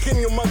dick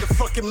in your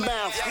motherfucking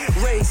mouth?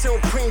 Rain still,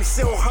 cream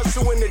still,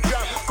 hustle in the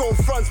drop. Go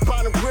fronts,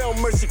 bottom grill,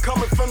 Mercy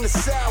coming from the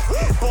south.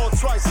 Ball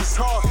twice as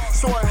hard,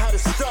 so I had to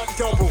stunt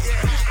double.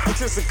 I'm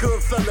just a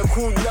good fella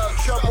who love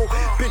trouble.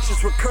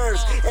 Bitches with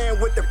curves and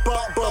with the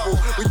butt bubble.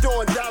 We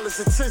throwing dollars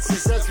and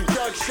titties as we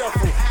dug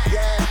shuffle.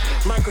 Yeah,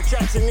 Michael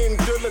Jackson in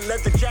Dilla,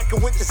 leather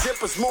jacket with the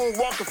zippers,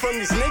 moonwalking from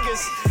these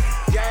niggas.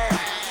 Yeah,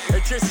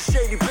 it's just a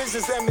shady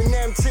business.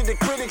 Eminem to the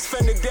critics,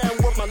 fending down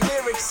with my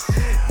lyrics.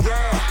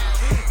 Yeah,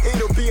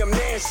 it'll be a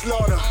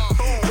manslaughter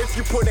if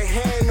you put a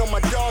hand on my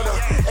daughter.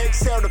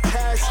 Exhale the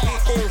past,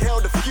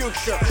 inhale the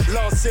future.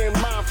 Lost in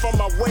mind from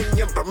my way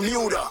in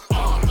Bermuda.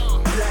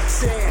 Black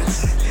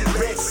sands,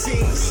 red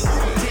seas,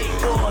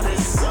 deep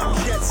waters,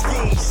 jet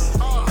skis,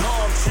 palm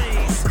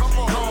trees,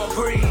 calm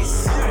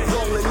breeze,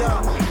 rolling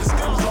up,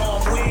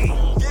 palm weed,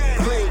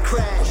 plane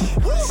crash,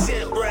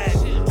 shipwreck.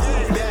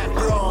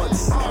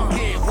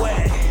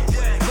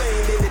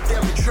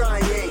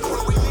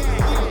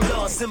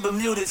 in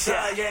Bermuda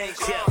Triangle.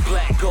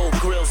 Black gold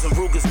grills and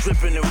Rugers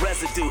dripping in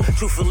residue.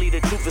 Truthfully, the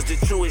truth is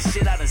the truest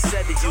shit I done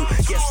said to you.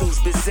 Guess who's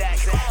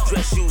Bizak?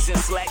 Dress shoes and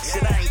slack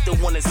shit. I ain't the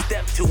one to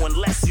step to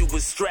unless you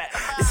was strapped.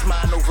 It's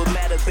mind over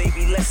matter,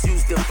 baby. Let's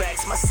use the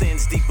facts. My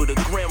sins deeper. The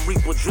Grim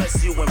Reaper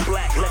dress you in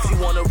black. Left you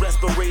on a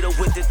respirator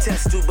with the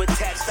test tube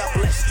attached. I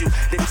blessed you.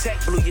 The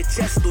tech blew your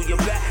chest through your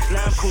back.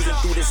 Now I'm cruising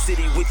through the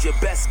city with your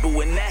best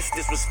boo, and that's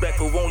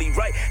disrespectful. Only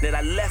right that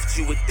I left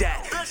you with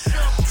that.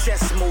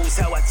 Chess moves,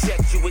 how I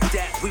checked you with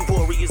that. We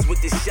warriors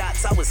with the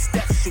shots. I was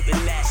step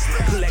shooting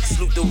that. Lex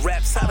Luthor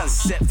raps. I done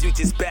set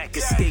futures back.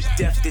 Escape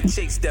death to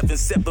chase death and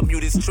set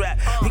Bermuda's trap.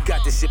 We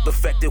got this shit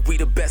perfected. We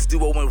the best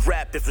duo in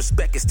rap. If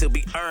respect is to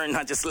be earned,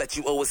 I just let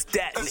you owe us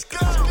that.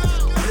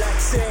 Black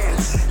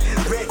sands,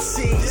 red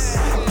seas,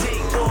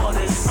 Deep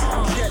waters,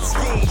 jet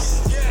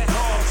skis,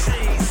 palm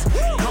trees,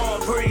 calm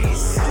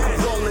breeze,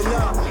 rolling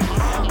up,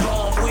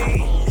 palm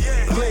weed,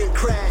 plane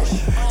crash,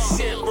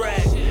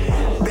 shipwreck,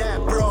 bad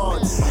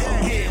broads,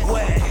 get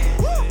wet,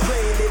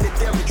 playing in the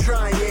devil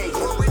triangle.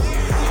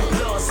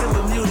 lost in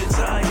Bermuda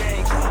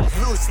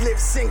Triangle. Loose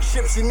lips sink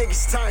ships, you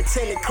niggas time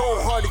tending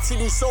cold hearted to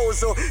these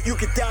souls, or you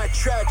could die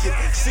tragic.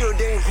 Sealed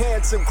in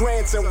hands of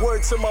grandson,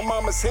 word to my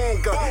mama's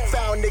handgun.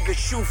 Found nigga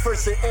shoot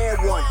first and air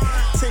one.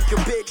 Take a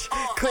bitch,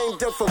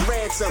 claimed her for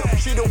ransom.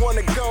 She don't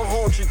wanna go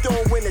home, she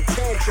don't win a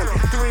tantrum.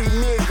 3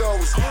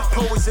 Migos,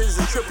 poses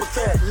a triple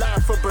threat.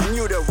 Live for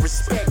Bermuda,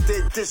 respect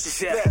it,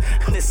 disrespect.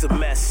 Yeah, this a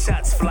mess.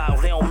 Shots fly,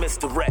 they don't miss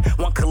the wreck.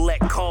 One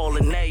collect call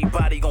and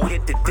everybody gon'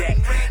 hit the deck.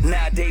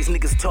 Nowadays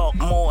niggas talk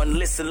more and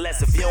listen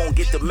less. If you don't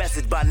get the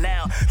message by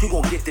now, you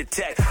gon' get the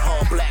tech.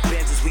 All black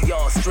Benzes, we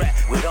all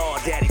strapped with all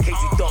that. In case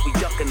you thought we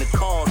ducking the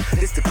calls,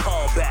 this the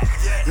call back.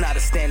 Not a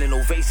standing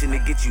ovation to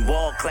get you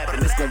all clapping.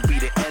 This gon' be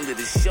the end of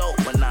the show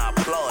when I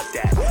applaud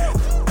that.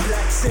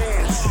 Black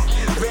sands,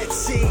 red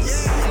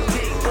seas,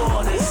 Deep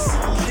waters,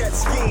 jet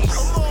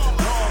skis, palm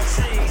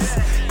trees,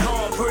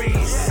 calm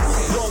breeze,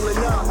 rolling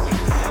up,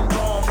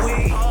 palm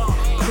weed,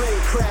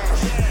 plane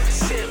crash,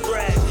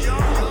 shipwreck,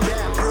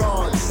 bad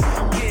broads,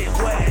 get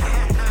wet,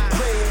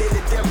 playing in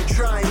the devil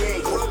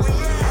triangle.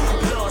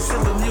 lost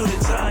in Bermuda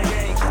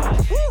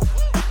Triangle.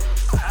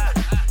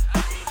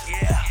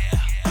 Yeah,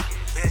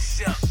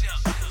 Bishop,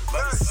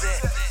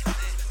 represent.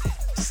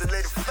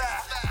 Solidify.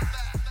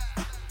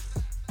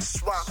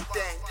 Swamp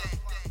thing.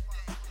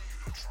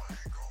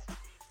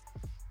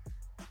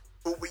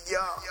 Who we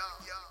are.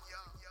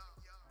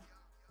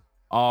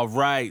 All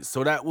right,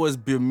 so that was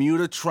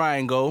Bermuda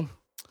Triangle.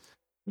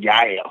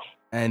 Yeah.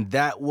 And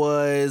that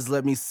was,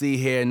 let me see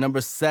here, number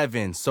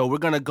 7. So we're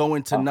going to go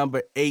into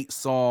number 8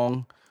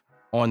 song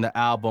on the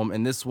album.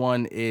 And this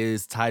one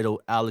is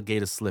titled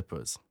Alligator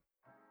Slippers.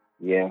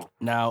 Yeah.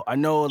 Now, I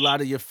know a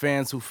lot of your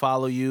fans who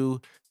follow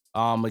you.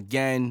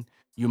 Again,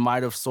 you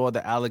might have saw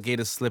the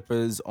Alligator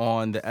Slippers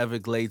on the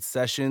Everglades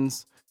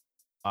Sessions,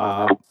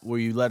 where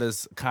you let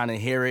us kind of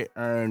hear it.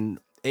 And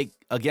it,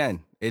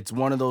 again, it's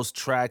one of those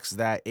tracks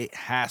that it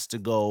has to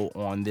go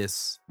on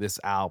this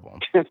album.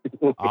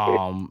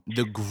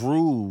 The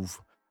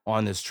groove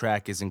on this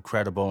track is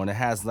incredible, and it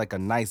has like a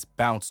nice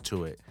bounce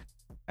to it.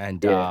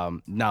 And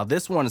now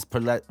this one is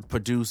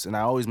produced, and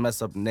I always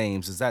mess up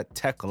names. Is that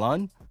Tech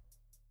Lund?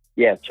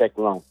 Yeah, Tech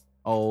Lund.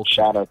 Oh, okay.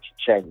 Shout out to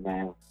Tech,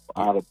 man,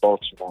 out of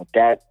Baltimore.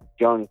 That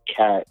young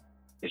cat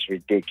is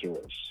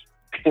ridiculous.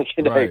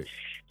 Right.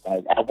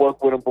 Like, I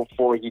worked with him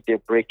before he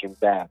did Breaking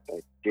Bad,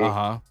 but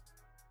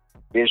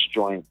this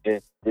joint,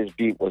 this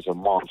beat was a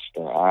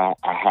monster. I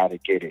had to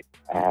get it.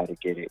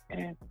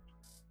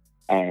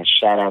 And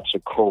shout out to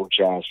Cold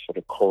Jazz for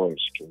the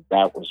chorus, because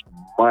that was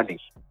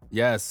money.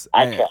 Yes.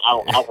 I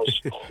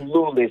was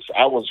clueless.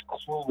 I was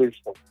clueless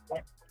for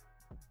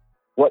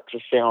what to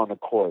say on the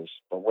chorus.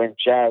 But when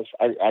Jazz,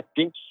 I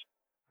think,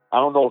 I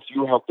don't know if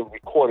you helped him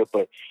record it,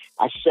 but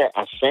I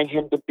sent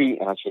him the beat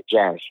and I said,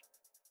 Jazz,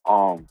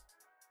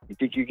 you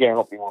think you can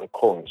help me on the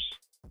chorus?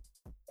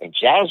 And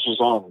Jazz was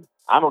on,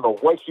 I don't know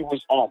what he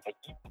was on, but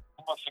he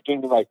must have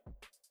given me like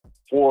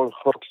 4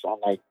 hooks on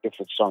like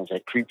different songs,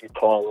 like Creepy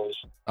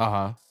Crawlers,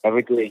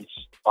 Everglades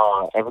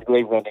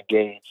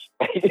Renegades.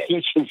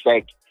 He's just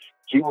like,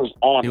 he was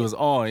on. He was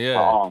on,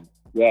 yeah.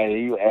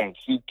 And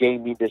he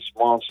gave me this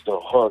monster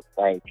hook,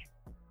 like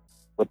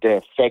with the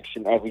effects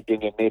and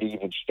everything, it made it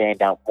even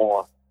stand out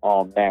more.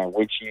 Oh man,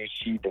 wait till you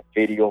see the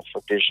video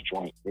for this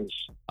joint.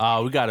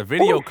 We got a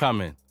video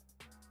coming.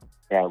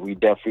 Yeah, we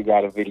definitely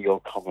got a video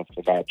coming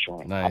for that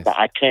joint. Nice.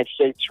 I can't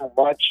say too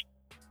much,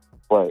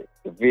 but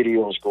the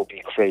video is gonna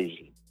be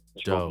crazy.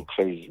 It's gonna be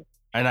crazy.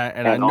 And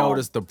I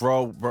noticed the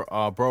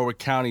Broward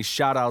County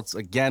shout outs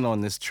again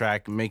on this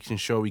track, making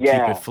sure we keep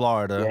it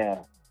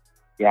Florida.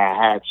 Yeah,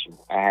 I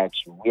had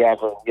to. We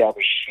have a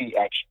street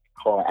actually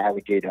called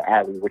Alligator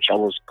Alley, which I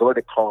was going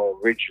to call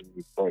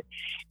originally, but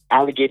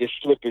Alligator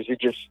Slippers,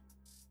 it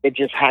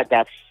just had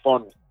that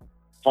fun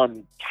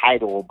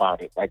title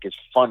about it. Like, it's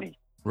funny.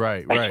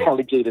 Right.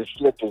 Alligator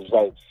Slippers,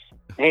 like,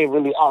 there ain't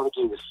really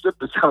alligator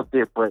slippers out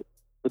there, but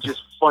it's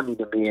just funny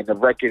to me. And the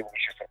record was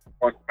just a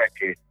fun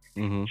record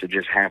to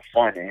just have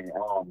fun. And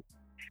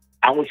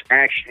I was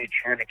actually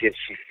trying to get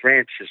C.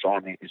 Francis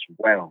on it as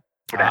well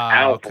for the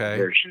album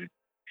version,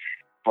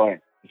 but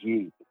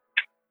he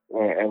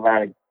a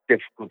lot of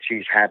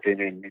difficulties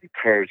happened and it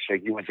occurred, so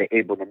he wasn't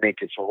able to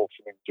make it. So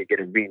hopefully we can get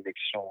a remix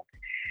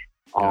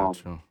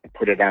soon, and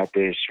put it out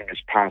there as soon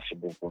as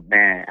possible. But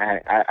man,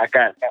 I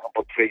got nothing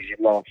but crazy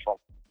love from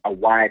a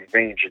wide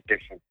range of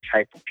different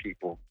type of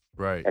people.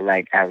 Right. That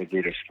like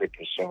Alligator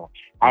Slippers. So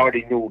I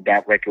already knew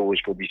that record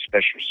was gonna be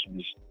special as soon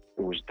as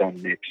it was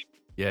done mixed.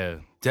 Yeah,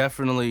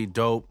 definitely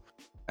dope.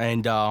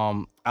 And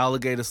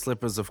Alligator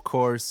Slippers, of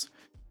course,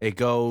 it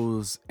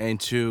goes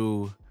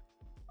into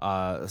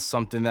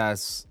something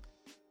that's,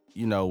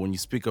 you know, when you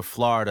speak of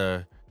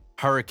Florida,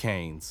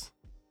 hurricanes.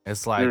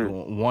 It's like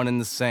one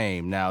and the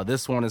same. Now,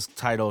 this one is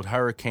titled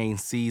Hurricane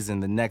Season,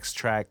 the next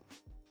track,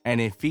 and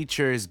it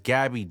features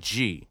Gabby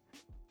G.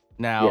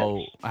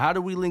 Now, how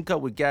do we link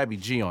up with Gabby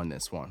G on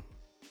this one?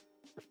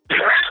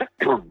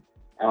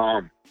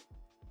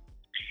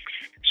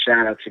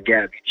 Shout out to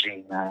Gabby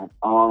G, man.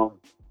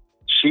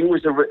 She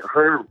was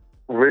her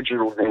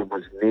original name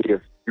was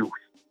Native Youth.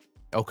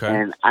 Okay.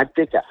 And I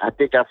think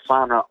I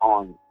found her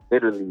on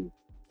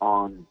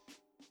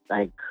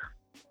like,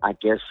 I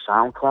guess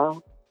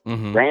SoundCloud,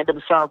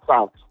 random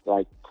SoundCloud,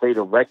 like played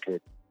a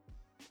record,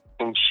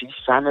 and she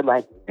sounded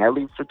like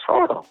Nelly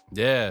Furtado.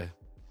 Yeah,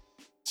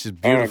 she's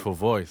beautiful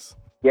voice.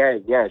 Yeah,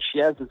 she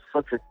has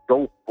such a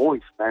dope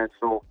voice, man.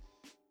 So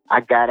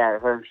I got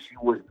at her. She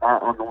was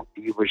not on no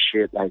diva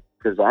shit, like,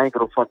 because I ain't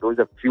gonna front. There was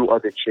a few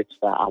other chicks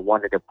that I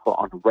wanted to put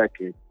on the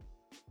record,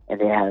 and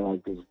they had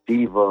like this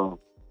diva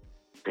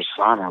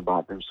persona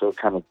about them, so it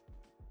kind of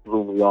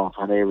blew me off.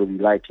 I didn't really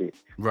like it.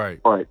 Right.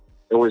 But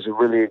it was a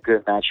really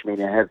good match made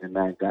in heaven,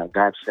 man.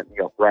 God set me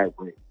up right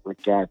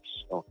with Gabs.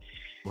 So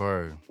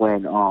Word.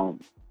 When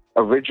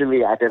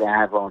originally I didn't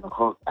have her on the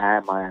hook, I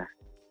had my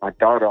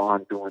daughter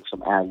on doing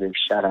some ad-libs.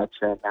 Shout out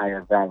to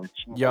Naya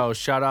Valentino. Yo,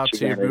 shout out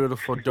to your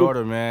beautiful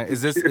daughter, man.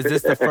 Is this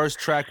the first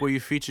track where you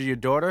feature your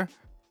daughter?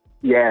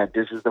 Yeah,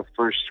 this is the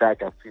first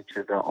track I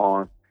featured her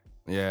on.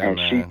 Yeah, and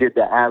man. She did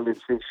the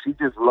ad-libs. She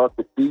just loved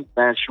the beat,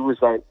 man. She was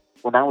like,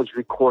 when I was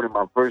recording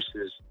my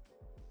verses,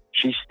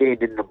 she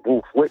stayed in the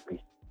booth with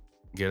me.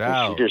 Get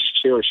out. She just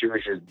chilled. She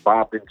was just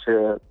bopping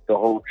to the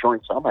whole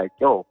joint. So I'm like,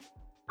 yo,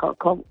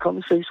 come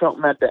and say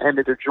something at the end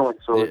of the joint.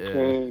 So it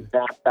came,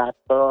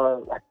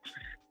 like,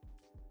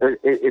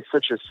 it's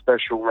such a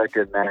special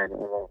record, man.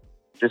 And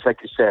just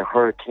like you said,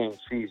 hurricane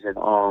season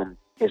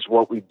is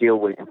what we deal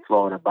with in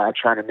Florida. But I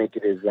try to make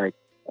it as like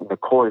in the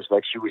chorus,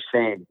 like she was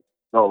saying,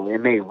 no, it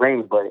may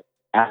rain, but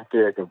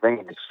after the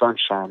rain, it's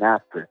sunshine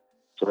after.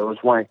 So it was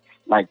one,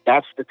 like,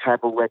 that's the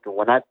type of record.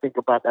 When I think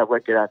about that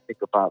record, I think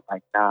about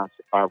like Nas,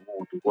 If I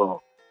Ruled the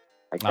World.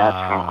 Like that's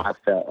how I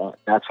felt.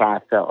 That's how I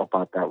felt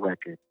about that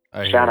record.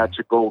 Shout out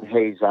to Gold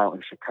Hayes out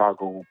in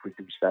Chicago who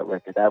produced that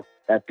record.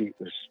 That beat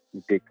was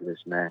ridiculous,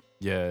 man.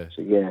 Yeah.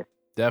 So yeah,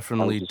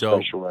 definitely that was a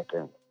dope. special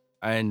record.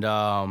 And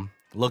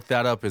look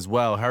that up as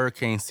well.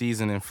 Hurricane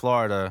season in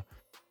Florida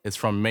is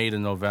from May to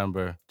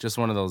November. Just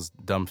one of those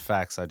dumb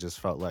facts I just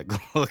felt like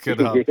look it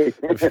up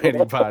if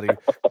anybody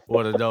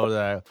want to know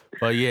that.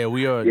 But yeah,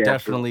 we are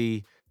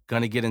definitely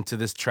gonna get into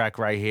this track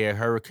right here,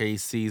 Hurricane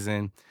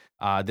Season.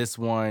 This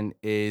one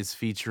is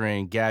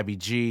featuring Gabby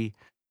G.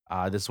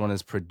 This one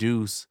is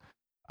produced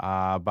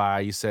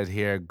by, you said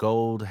here,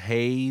 Gold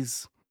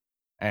Hayes.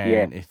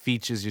 And it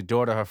features your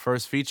daughter, her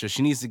first feature.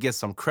 She needs to get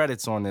some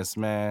credits on this,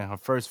 man. Her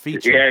first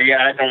feature. Yeah,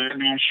 I know.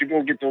 She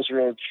gonna get those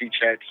royalty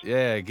checks.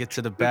 Yeah, get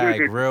to the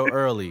bag real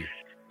early.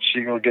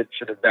 She gonna get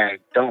to the bag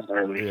dumb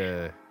early.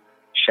 Yeah.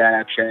 Shout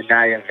out to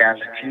Naya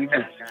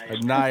Valentino.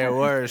 Naya,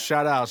 word.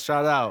 Shout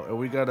out. And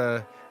we're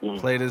gonna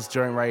play this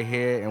joint right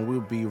here, and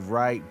we'll be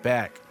right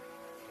back.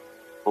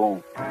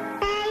 Boom.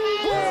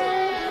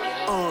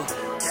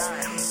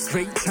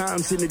 Great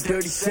times in the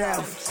dirty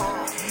South.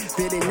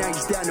 Better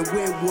nights down in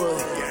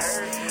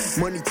Wynwood.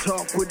 Money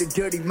talk with a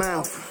dirty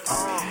mouth.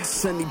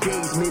 Sunny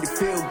days made it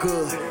feel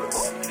good.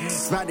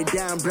 Riding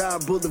down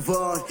Broad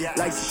Boulevard.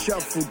 Lights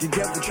shuffle, the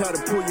devil try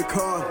to pull your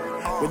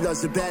car. With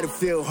love's a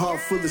battlefield, heart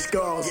full of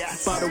scars.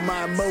 Bottle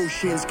my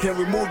emotions, can't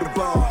remove the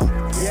bar.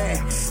 Yeah,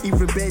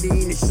 even better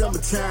in the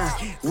summertime.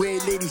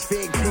 Red ladies,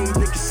 fake clean,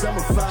 looking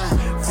summer fine.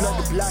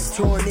 Flood the block,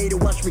 tornado,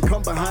 watch me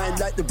come behind.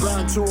 Like the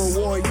Brown Tour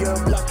warrior,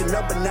 blocking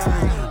number 9.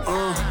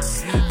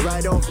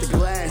 Right off the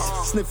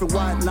glass, sniffing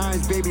white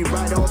lines, baby,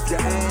 right off your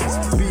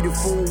ass.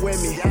 Beautiful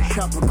women,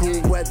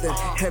 tropical weather,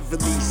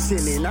 heavily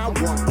sinning. I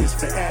want this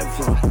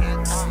forever.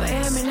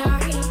 Miami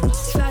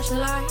nights, flashing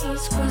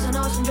lights, cruising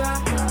Ocean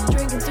Drive,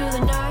 drinking through the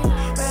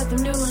night, read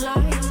them new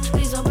lights.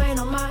 Please don't pay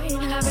no mind.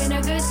 Having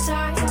a good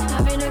time,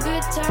 having a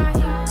good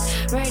time.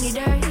 Rainy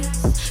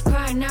days,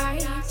 crying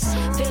nights,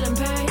 feeling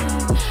pain.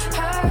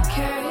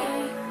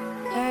 Hurricane,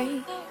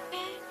 hey.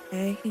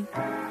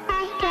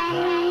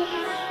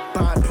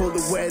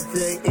 Bipolar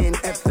weather in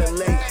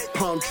FLA.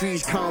 Palm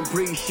trees, calm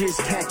breeze, shit's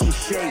catching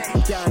shade.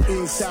 Down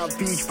in South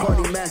Beach,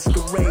 party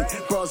masquerade.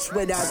 Bras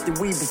sweat out the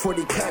weed before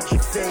they catch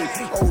your fade.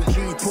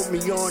 OGs put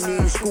me on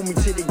in, school me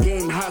to the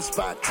game. Hot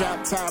spot, top,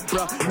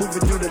 bro.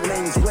 Moving through the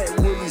lanes, wet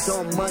woolies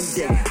on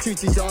Monday,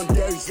 Tuesdays on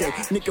Thursday.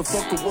 Nigga,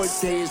 fuck a work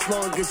day as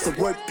long as the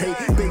work pay.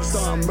 Based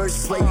on merch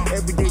play,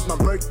 every day's my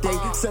birthday.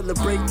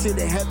 Celebrate till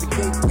they have the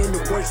cake in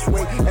the worst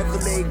way.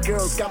 Everlay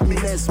girls got me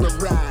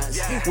mesmerized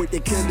with the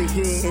killer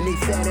hair and they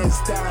fat ass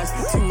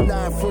thighs. Too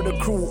live for the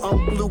crew,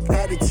 I'm blue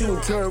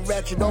attitude. Turn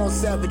ratchet on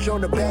savage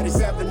on the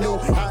baddest avenue.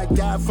 I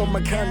die for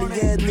my county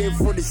and live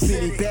for the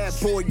city. Bad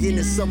boy in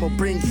the summer,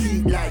 bring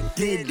heat like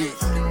did it.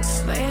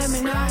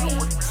 Miami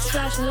nights,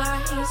 flashing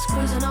lights,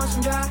 cruising on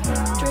some drive,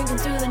 drinking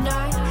through the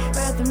night,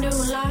 read them new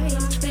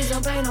lights. Please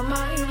don't pay no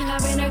mind.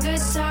 Having a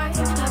good time,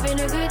 having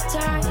a good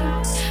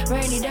time.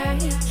 Rainy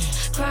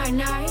days, crying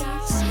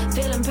nights,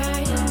 feeling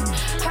pain.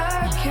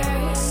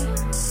 Hurricane,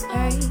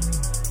 hey.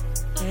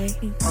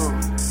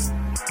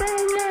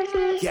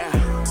 Yeah,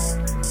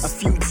 a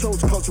few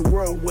toes cause a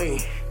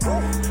whirlwind.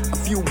 A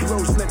few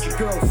blows left your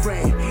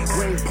girlfriend.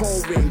 Rain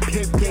pouring,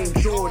 pimp game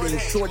Jordan.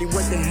 Shorty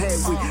went the head,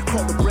 we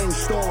call the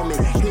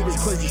brainstorming. Haters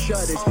close your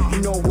shutters,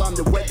 you know I'm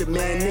the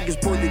weatherman. Niggas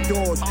pull the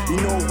doors, you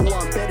know who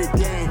I'm better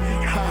than.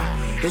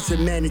 Ha, it's a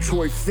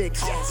mandatory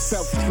fix.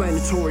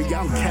 Self-explanatory,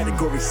 I'm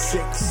category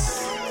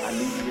 6.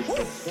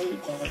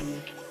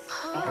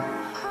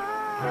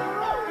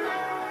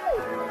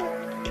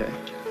 Okay.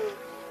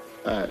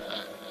 Alright.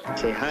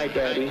 Say hi,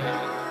 Daddy. Hi,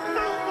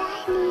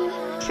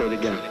 Daddy. Say it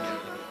again.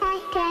 Hi,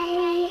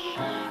 Daddy.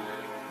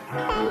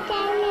 Hi,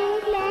 Daddy.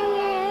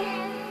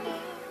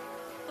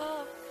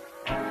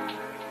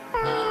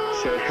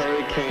 Say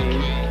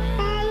hurricane.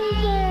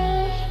 Daddy.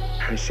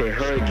 I say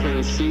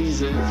hurricane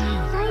season.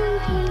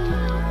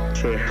 Daddy.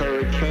 Say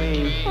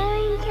hurricane.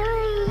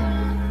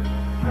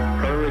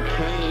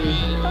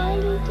 Hurricane.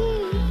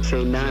 Daddy.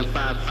 Say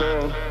 954. 4.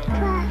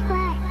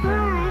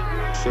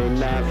 Say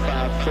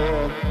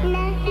 954.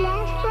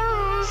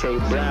 Say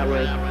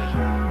Broward.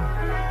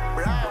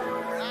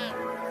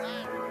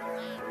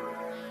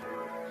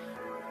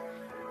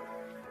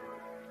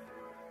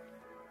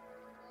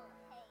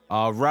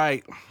 All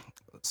right.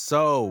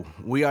 So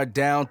we are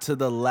down to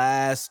the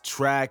last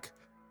track.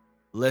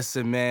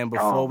 Listen, man,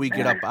 before we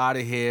get up out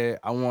of here,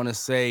 I want to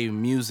say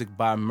Music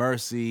by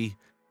Mercy.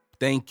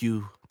 Thank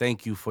you.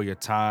 Thank you for your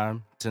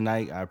time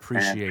tonight. I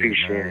appreciate it,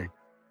 man.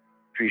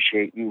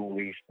 Appreciate you,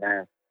 Leaf,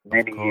 man.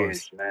 Many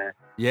years, man.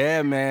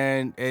 Yeah,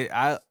 man.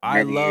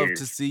 I love years.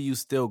 to see you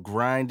still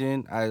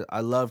grinding. I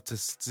love to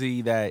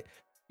see that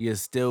you're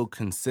still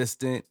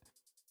consistent.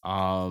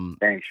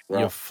 Thanks, bro.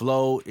 Your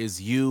flow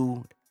is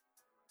you.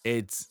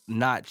 It's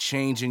not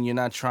changing. You're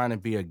not trying to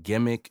be a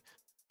gimmick.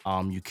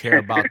 You care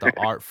about the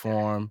art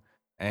form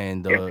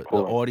and the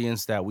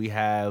audience that we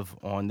have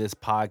on this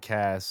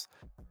podcast.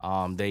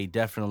 They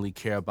definitely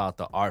care about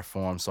the art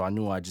form. So I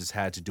knew I just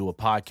had to do a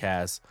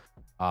podcast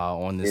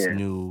on this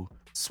new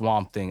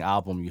Swamp Thing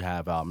album you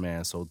have out,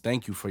 man. So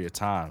thank you for your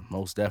time,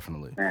 most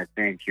definitely. Man,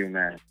 thank you,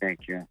 man.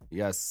 Thank you.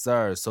 Yes,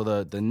 sir. So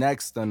the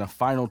next and the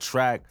final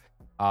track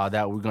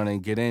that we're gonna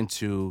get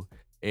into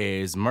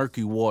is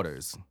Murky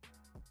Waters.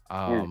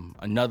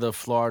 Another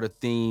Florida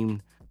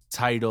themed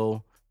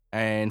title.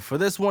 And for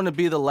this one to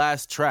be the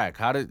last track,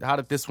 how did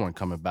this one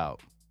come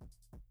about?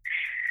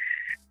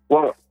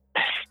 Well,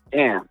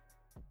 damn,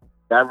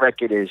 that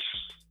record is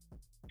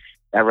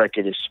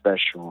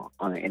special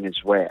in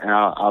its way, and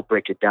I'll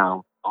break it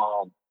down.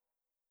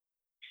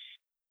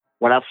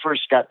 When I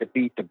first got the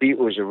beat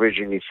was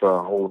originally for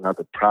a whole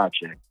nother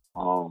project.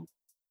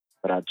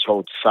 But I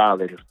told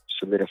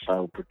Solidify,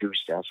 who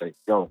produced it, I was like,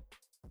 yo,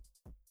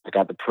 I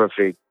got the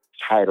perfect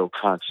title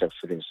concept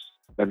for this.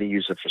 Let me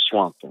use it for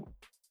Swamp Thing.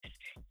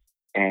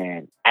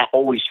 And I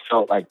always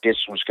felt like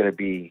this was going to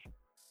be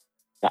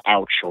the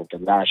outro, the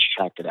last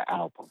track of the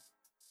album.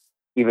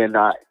 Even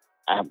though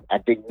I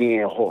think me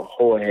and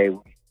Jorge,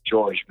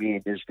 George, me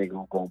and this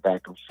nigga going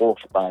back and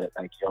forth about it.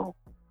 Like, yo,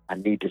 I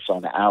need this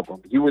on the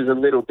album. He was a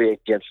little bit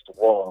against the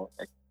wall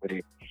with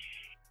it.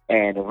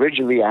 And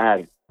originally I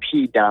had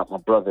P. Dot, my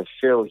brother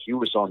Phil. He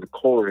was on the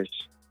chorus.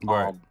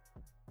 Right.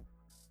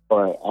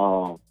 But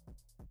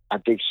I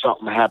think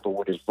something happened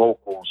with his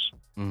vocals.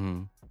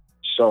 Mm-hmm.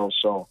 So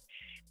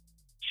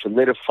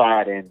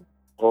Solidified and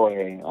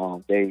Jorge,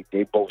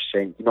 they both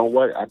say, you know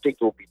what? I think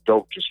it would be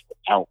dope just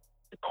without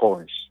the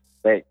chorus.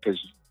 Because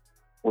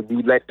when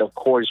you let the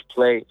chorus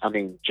play,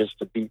 just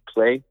the beat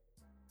play,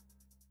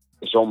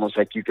 it's almost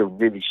like you can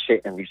really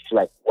sit and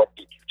reflect, what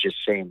did you just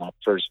say in my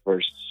first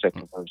verse, the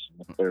second verse,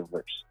 and the third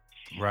verse.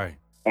 Right.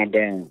 And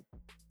then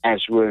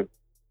as we're,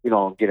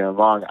 getting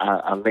along,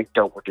 I linked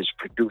up with this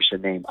producer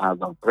named I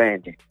Love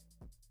Brandon.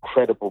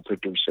 Incredible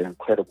producer.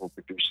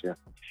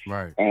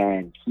 Right.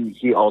 And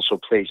he also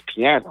plays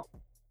piano.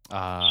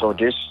 So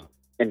this,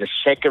 in the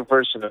second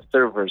verse and the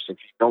third verse, if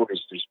you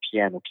notice, there's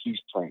piano keys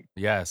playing.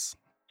 Yes.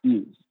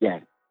 He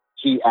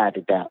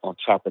added that on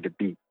top of the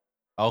beat.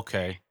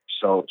 Okay.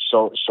 So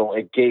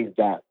it gave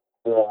that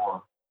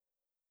more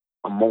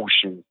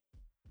emotion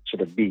to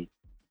the beat,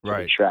 to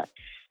right. the track.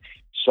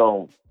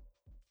 So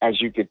as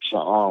you get to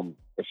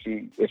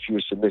if you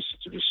was to listen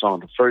to the song,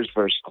 the first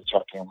verse, I'm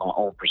talking on my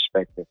own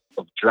perspective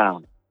of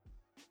drowning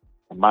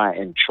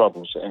and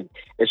troubles. And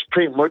it's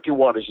murky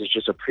waters is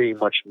just a pretty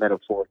much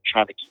metaphor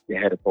trying to keep your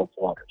head above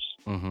waters.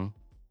 Mm-hmm.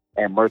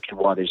 And murky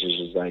waters is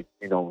just like,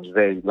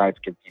 life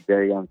can be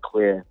very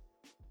unclear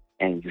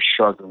and you're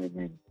struggling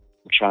and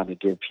you're trying to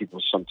give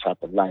people some type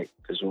of light.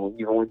 Because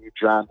even when you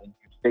drown and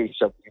you face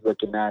up, you're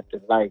looking at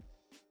the light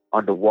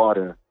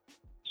underwater,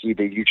 it's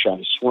either you try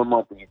to swim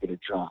up or you're going to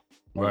drown.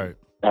 Right.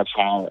 That's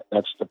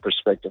the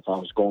perspective I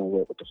was going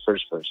with the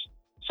first verse.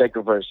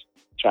 Second verse,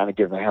 trying to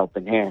give a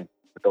helping hand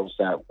for those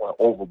that went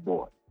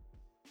overboard.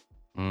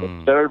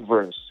 The third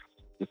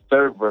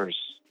verse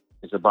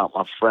is about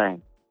my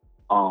friend,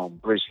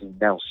 Brisley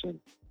Nelson,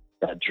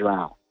 that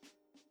drowned.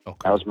 Okay.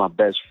 That was my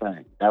best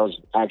friend. That was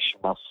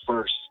actually my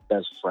first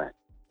best friend.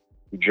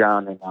 He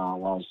drowned when I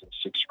was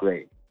in 6th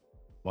grade.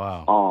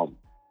 Wow.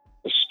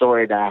 The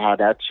story how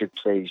that took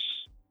place,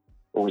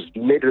 it was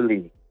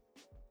literally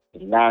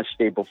the last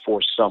day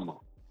before summer.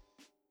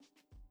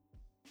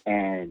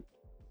 And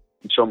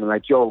he told me,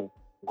 like, yo,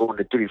 I'm going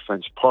to Three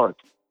Friends Park.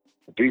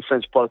 And Three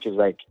Friends Park is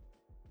like,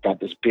 got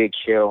this big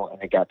hill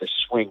and they got the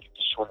swing. You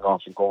can swing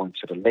off and go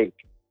into the lake.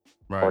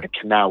 Right. Or the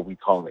canal, we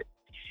call it.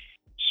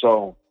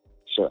 So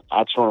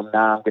I told him,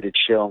 nah, I'm going to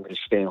chill. I'm going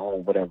to stay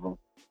home, whatever.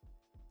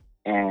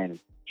 And a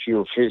few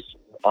of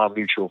our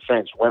mutual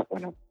friends went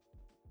with him.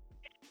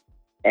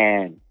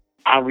 And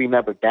I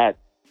remember that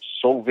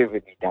so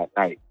vividly that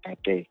night,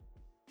 that day.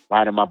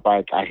 Riding my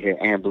bike, I hear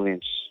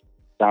ambulance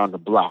down the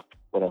block,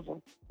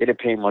 whatever. Didn't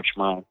pay much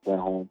mind,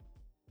 went home.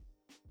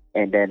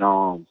 And then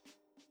I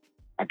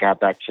got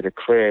back to the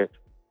crib,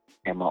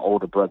 and my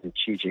older brother,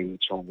 TJ, he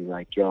told me,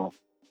 like, yo,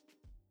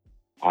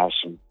 I have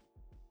some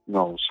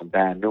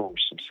bad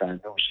news, some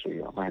sad news for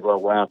you. I'm like,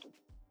 well, what happened?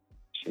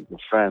 He said, your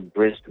friend,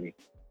 Brisley,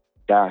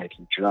 died.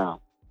 He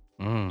drowned.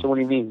 So what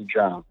do you mean he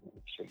drowned? He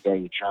said, yeah,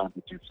 he drowned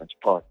in Three Friends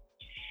Park.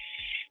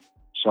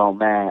 So,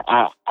 man,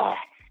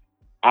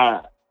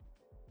 I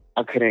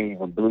couldn't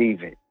even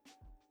believe it.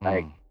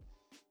 Like,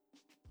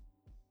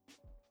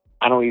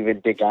 I don't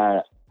even think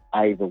I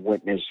even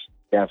witnessed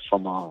that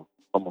from a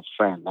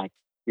friend, like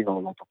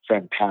a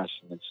friend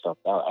passing and stuff.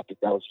 I think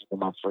that was even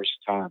my first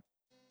time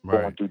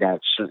going through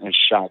that certain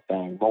shock, that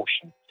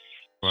emotion.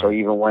 Right. So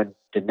even when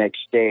the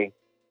next day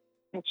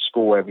at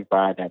school,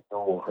 everybody that knew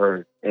or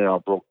heard, they all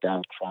broke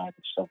down, cried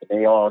and stuff, and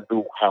they all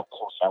knew how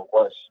close I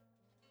was.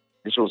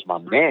 This was my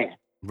man.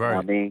 Right. You know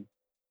what I mean?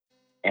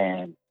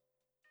 And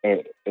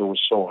it was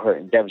so hurt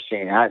and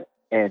devastating. I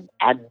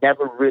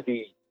never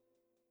really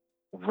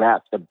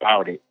rapped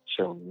about it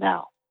till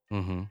now.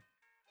 Mm-hmm.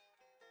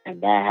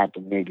 And that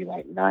happened maybe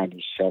like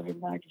 97,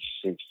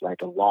 96,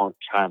 like a long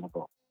time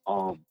ago.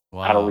 Wow.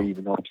 I don't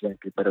even know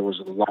exactly, but it was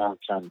a long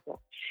time ago.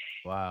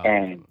 Wow.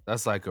 And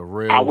that's like a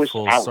real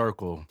full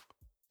circle.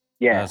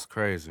 Yeah. That's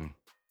crazy.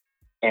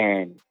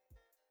 And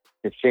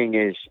the thing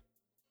is,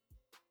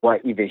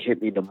 what even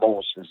hit me the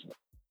most is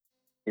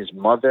his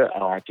mother,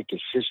 or I think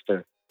his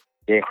sister,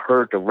 they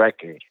heard the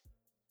record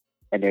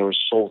and they were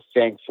so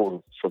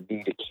thankful for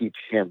me to keep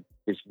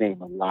his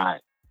name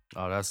alive.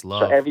 Oh, that's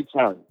love.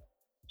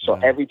 So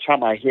every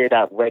time I hear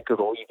that record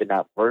or even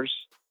that verse,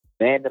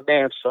 man to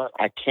man, son,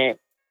 I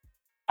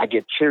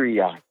get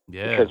teary-eyed.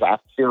 Yeah. Because I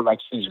feel like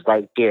he's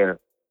right there,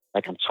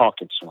 like I'm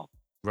talking to him.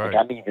 Right. Like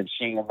I'm even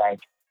seeing him like,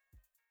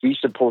 he's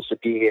supposed to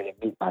be here to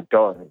meet my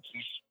daughter.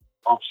 He's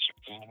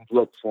upstream. You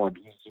look for him.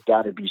 He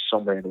got to be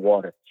somewhere in the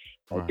water.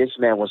 Like this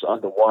man was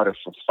underwater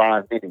for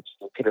 5 minutes.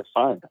 They couldn't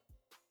find him.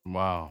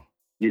 Wow.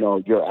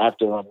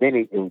 After a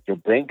minute, your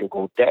brain could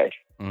go dead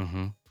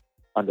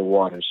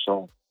underwater.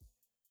 So,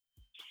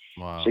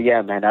 wow. So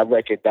yeah, man, that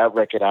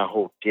record I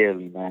hold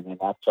dearly, man, and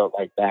I felt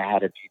like that had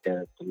to be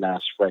the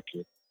last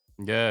record.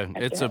 Yeah,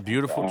 it's a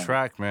beautiful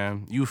track,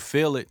 man. You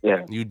feel it.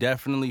 Yeah. You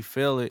definitely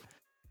feel it.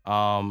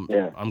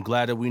 I'm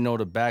glad that we know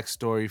the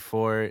backstory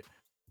for it,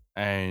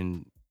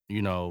 and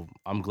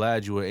I'm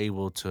glad you were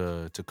able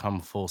to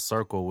come full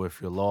circle with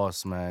your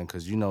loss, man,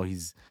 because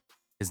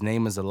his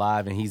name is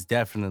alive, and he's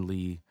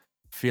definitely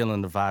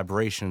feeling the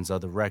vibrations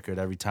of the record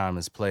every time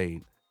it's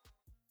played.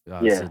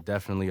 It's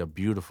definitely a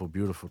beautiful,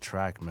 beautiful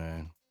track,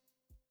 man.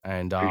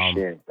 And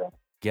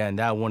again,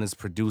 that one is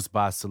produced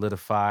by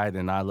Solidified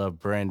and I Love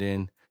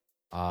Brandon.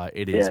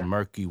 It is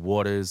Murky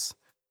Waters.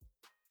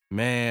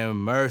 Man,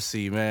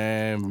 Mercy,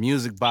 man.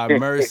 Music by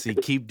Mercy.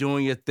 Keep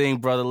doing your thing,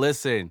 brother.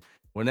 Listen,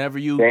 whenever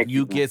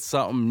you get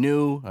something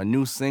new, a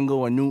new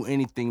single, a new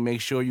anything,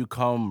 make sure you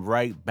come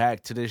right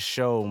back to this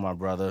show, my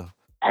brother.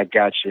 I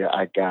got you,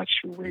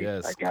 Reed.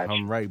 Yes, I got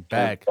come you. right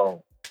back.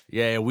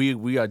 Yeah,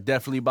 we are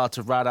definitely about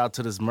to ride out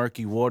to this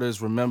Murky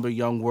Waters. Remember,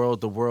 Young World,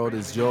 the world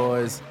is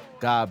yours.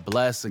 God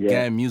bless.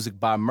 Again, Music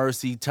by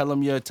Mercy. Tell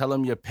them your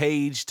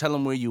page. Tell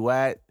them where you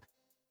at.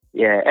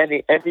 Yeah,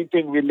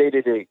 everything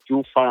related to,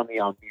 you'll find me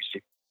on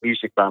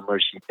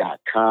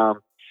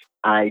musicbymercy.com,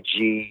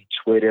 IG,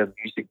 Twitter,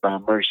 Music by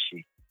Mercy.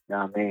 You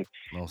know what I mean?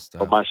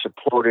 For my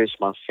supporters,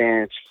 my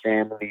fans,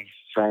 family,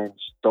 friends,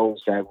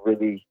 those that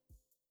really,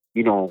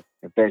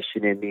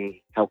 invested in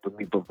me, helping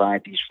me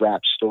provide these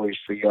rap stories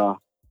for y'all.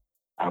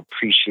 I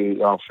appreciate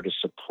y'all for the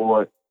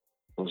support.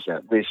 Those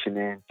that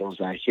listening, those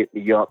that hit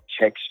me up,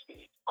 text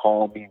me,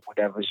 call me,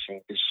 whatever,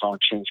 saying this song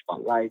changed my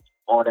life,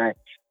 all that.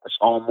 That's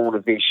all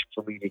motivation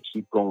for me to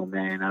keep going,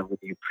 man. I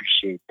really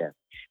appreciate that.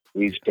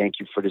 Please, thank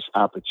you for this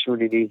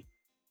opportunity.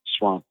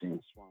 Swamp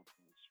Thing.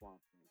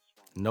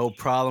 No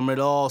problem at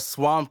all.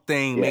 Swamp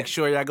Thing. Yeah. Make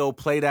sure y'all go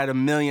play that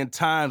 1,000,000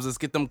 times. Let's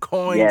get them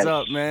coins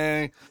up,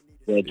 man.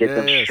 Yeah, get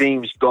them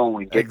streams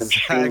going. Get them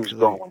streams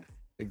going.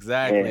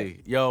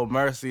 Exactly. Yeah. Yo,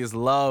 Mercy is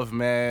love,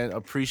 man.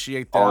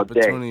 Appreciate the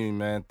opportunity,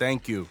 man.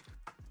 Thank you.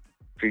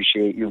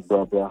 Appreciate you,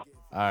 bro. All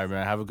right,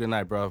 man. Have a good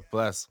night, bro.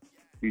 Bless.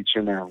 You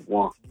too, man.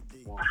 One.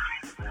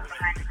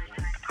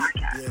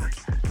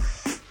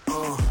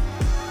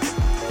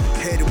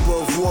 Head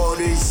above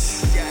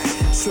waters.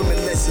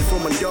 Swimming lesson for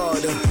my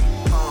daughter.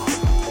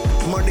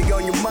 Money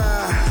on your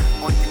mind.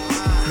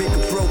 Make a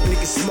broke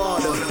nigga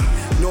smarter.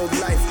 No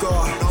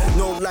lifeguard,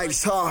 no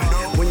life's hard.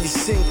 When you're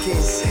sinking,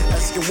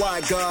 asking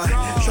why, God.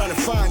 Trying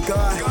to find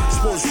God.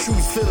 Suppose true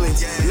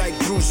feelings like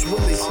Bruce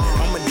Willis.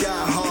 I'ma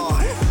die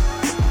hard.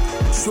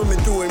 Swimming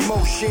through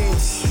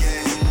emotions.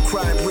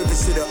 Crying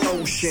rivers to the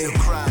ocean.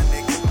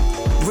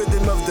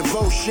 Rhythm of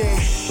devotion.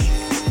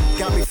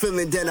 Got me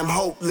feeling that I'm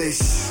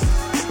hopeless.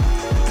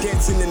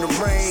 Dancing in the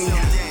rain.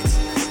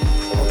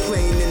 Or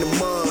playing in the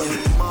mud.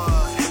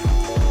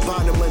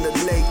 Bottom of the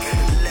lake.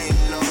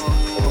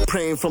 Or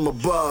praying from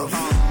above.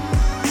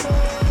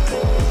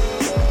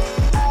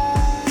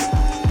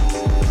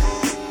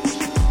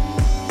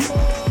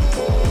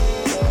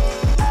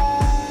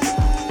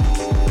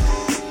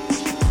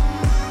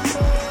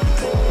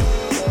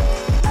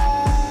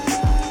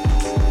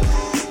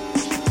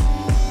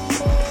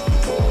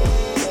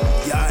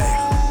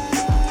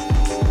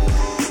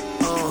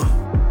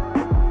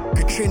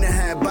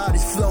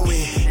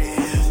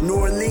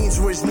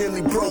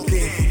 Nearly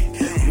broken.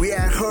 We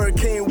had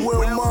Hurricane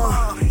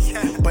Wilma,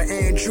 but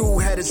Andrew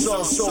had us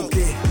all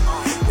soaking.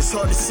 It's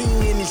hard to see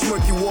in these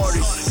murky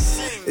waters.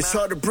 It's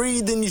hard to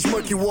breathe in these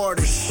murky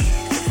waters.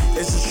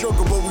 It's a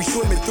struggle, but we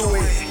swimming through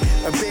it.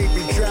 A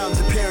baby drowns,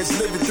 and parents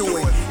living through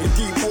it. In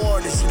deep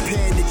waters, you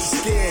panic, you're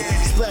scared.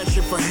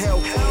 Splashing for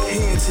help,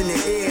 hands in the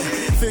air.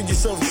 Feel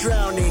yourself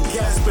drowning,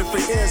 gasping for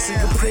air, so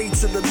you pray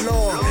to the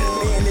Lord.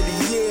 Man of the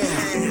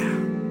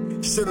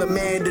year, still a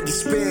man to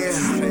despair.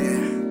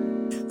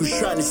 Who's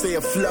trying to stay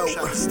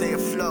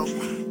afloat?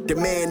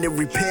 Demand and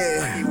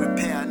repair.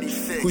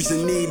 Who's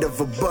in need of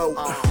a boat?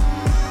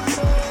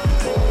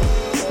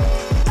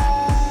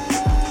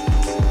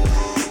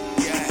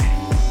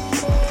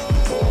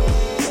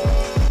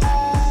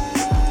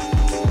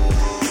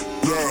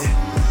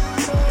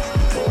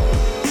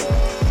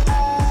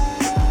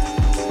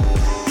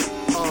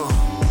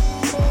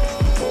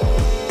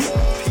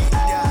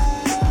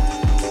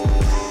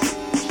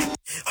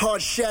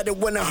 Heart shattered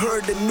when I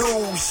heard the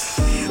news.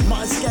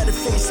 My scattered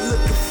face look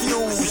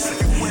confused.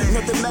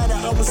 Nothing matter,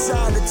 I was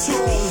out of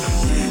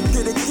tune.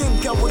 Didn't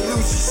think I would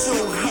lose you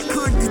soon. How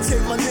could you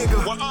take my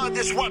nigga? While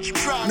others watch you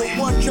drown. No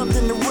one jumped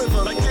in the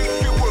river. Like they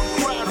feel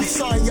we're proud. I'm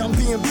sorry, I'm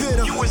being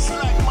bitter. You was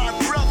like my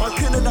brother. Why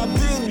couldn't I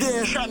been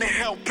there? Trying to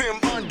help him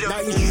under.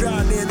 Now he's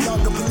drowning.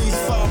 Longer police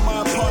found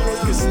my partner.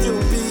 Could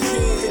still be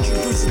here.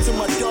 Introduce it to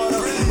my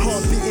daughter.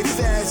 Heart beating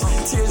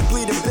fast. Tears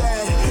bleeding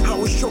bad. I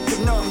was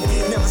choking up.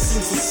 Never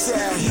seemed so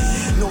sad.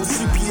 No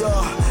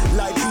CPR.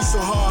 Life be so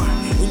hard.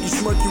 In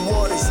these murky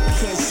waters,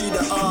 can't see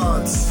the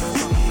odds.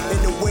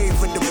 In the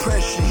wave of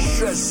depression,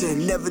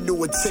 stressing. Never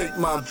knew it'd take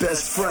my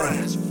best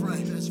friend.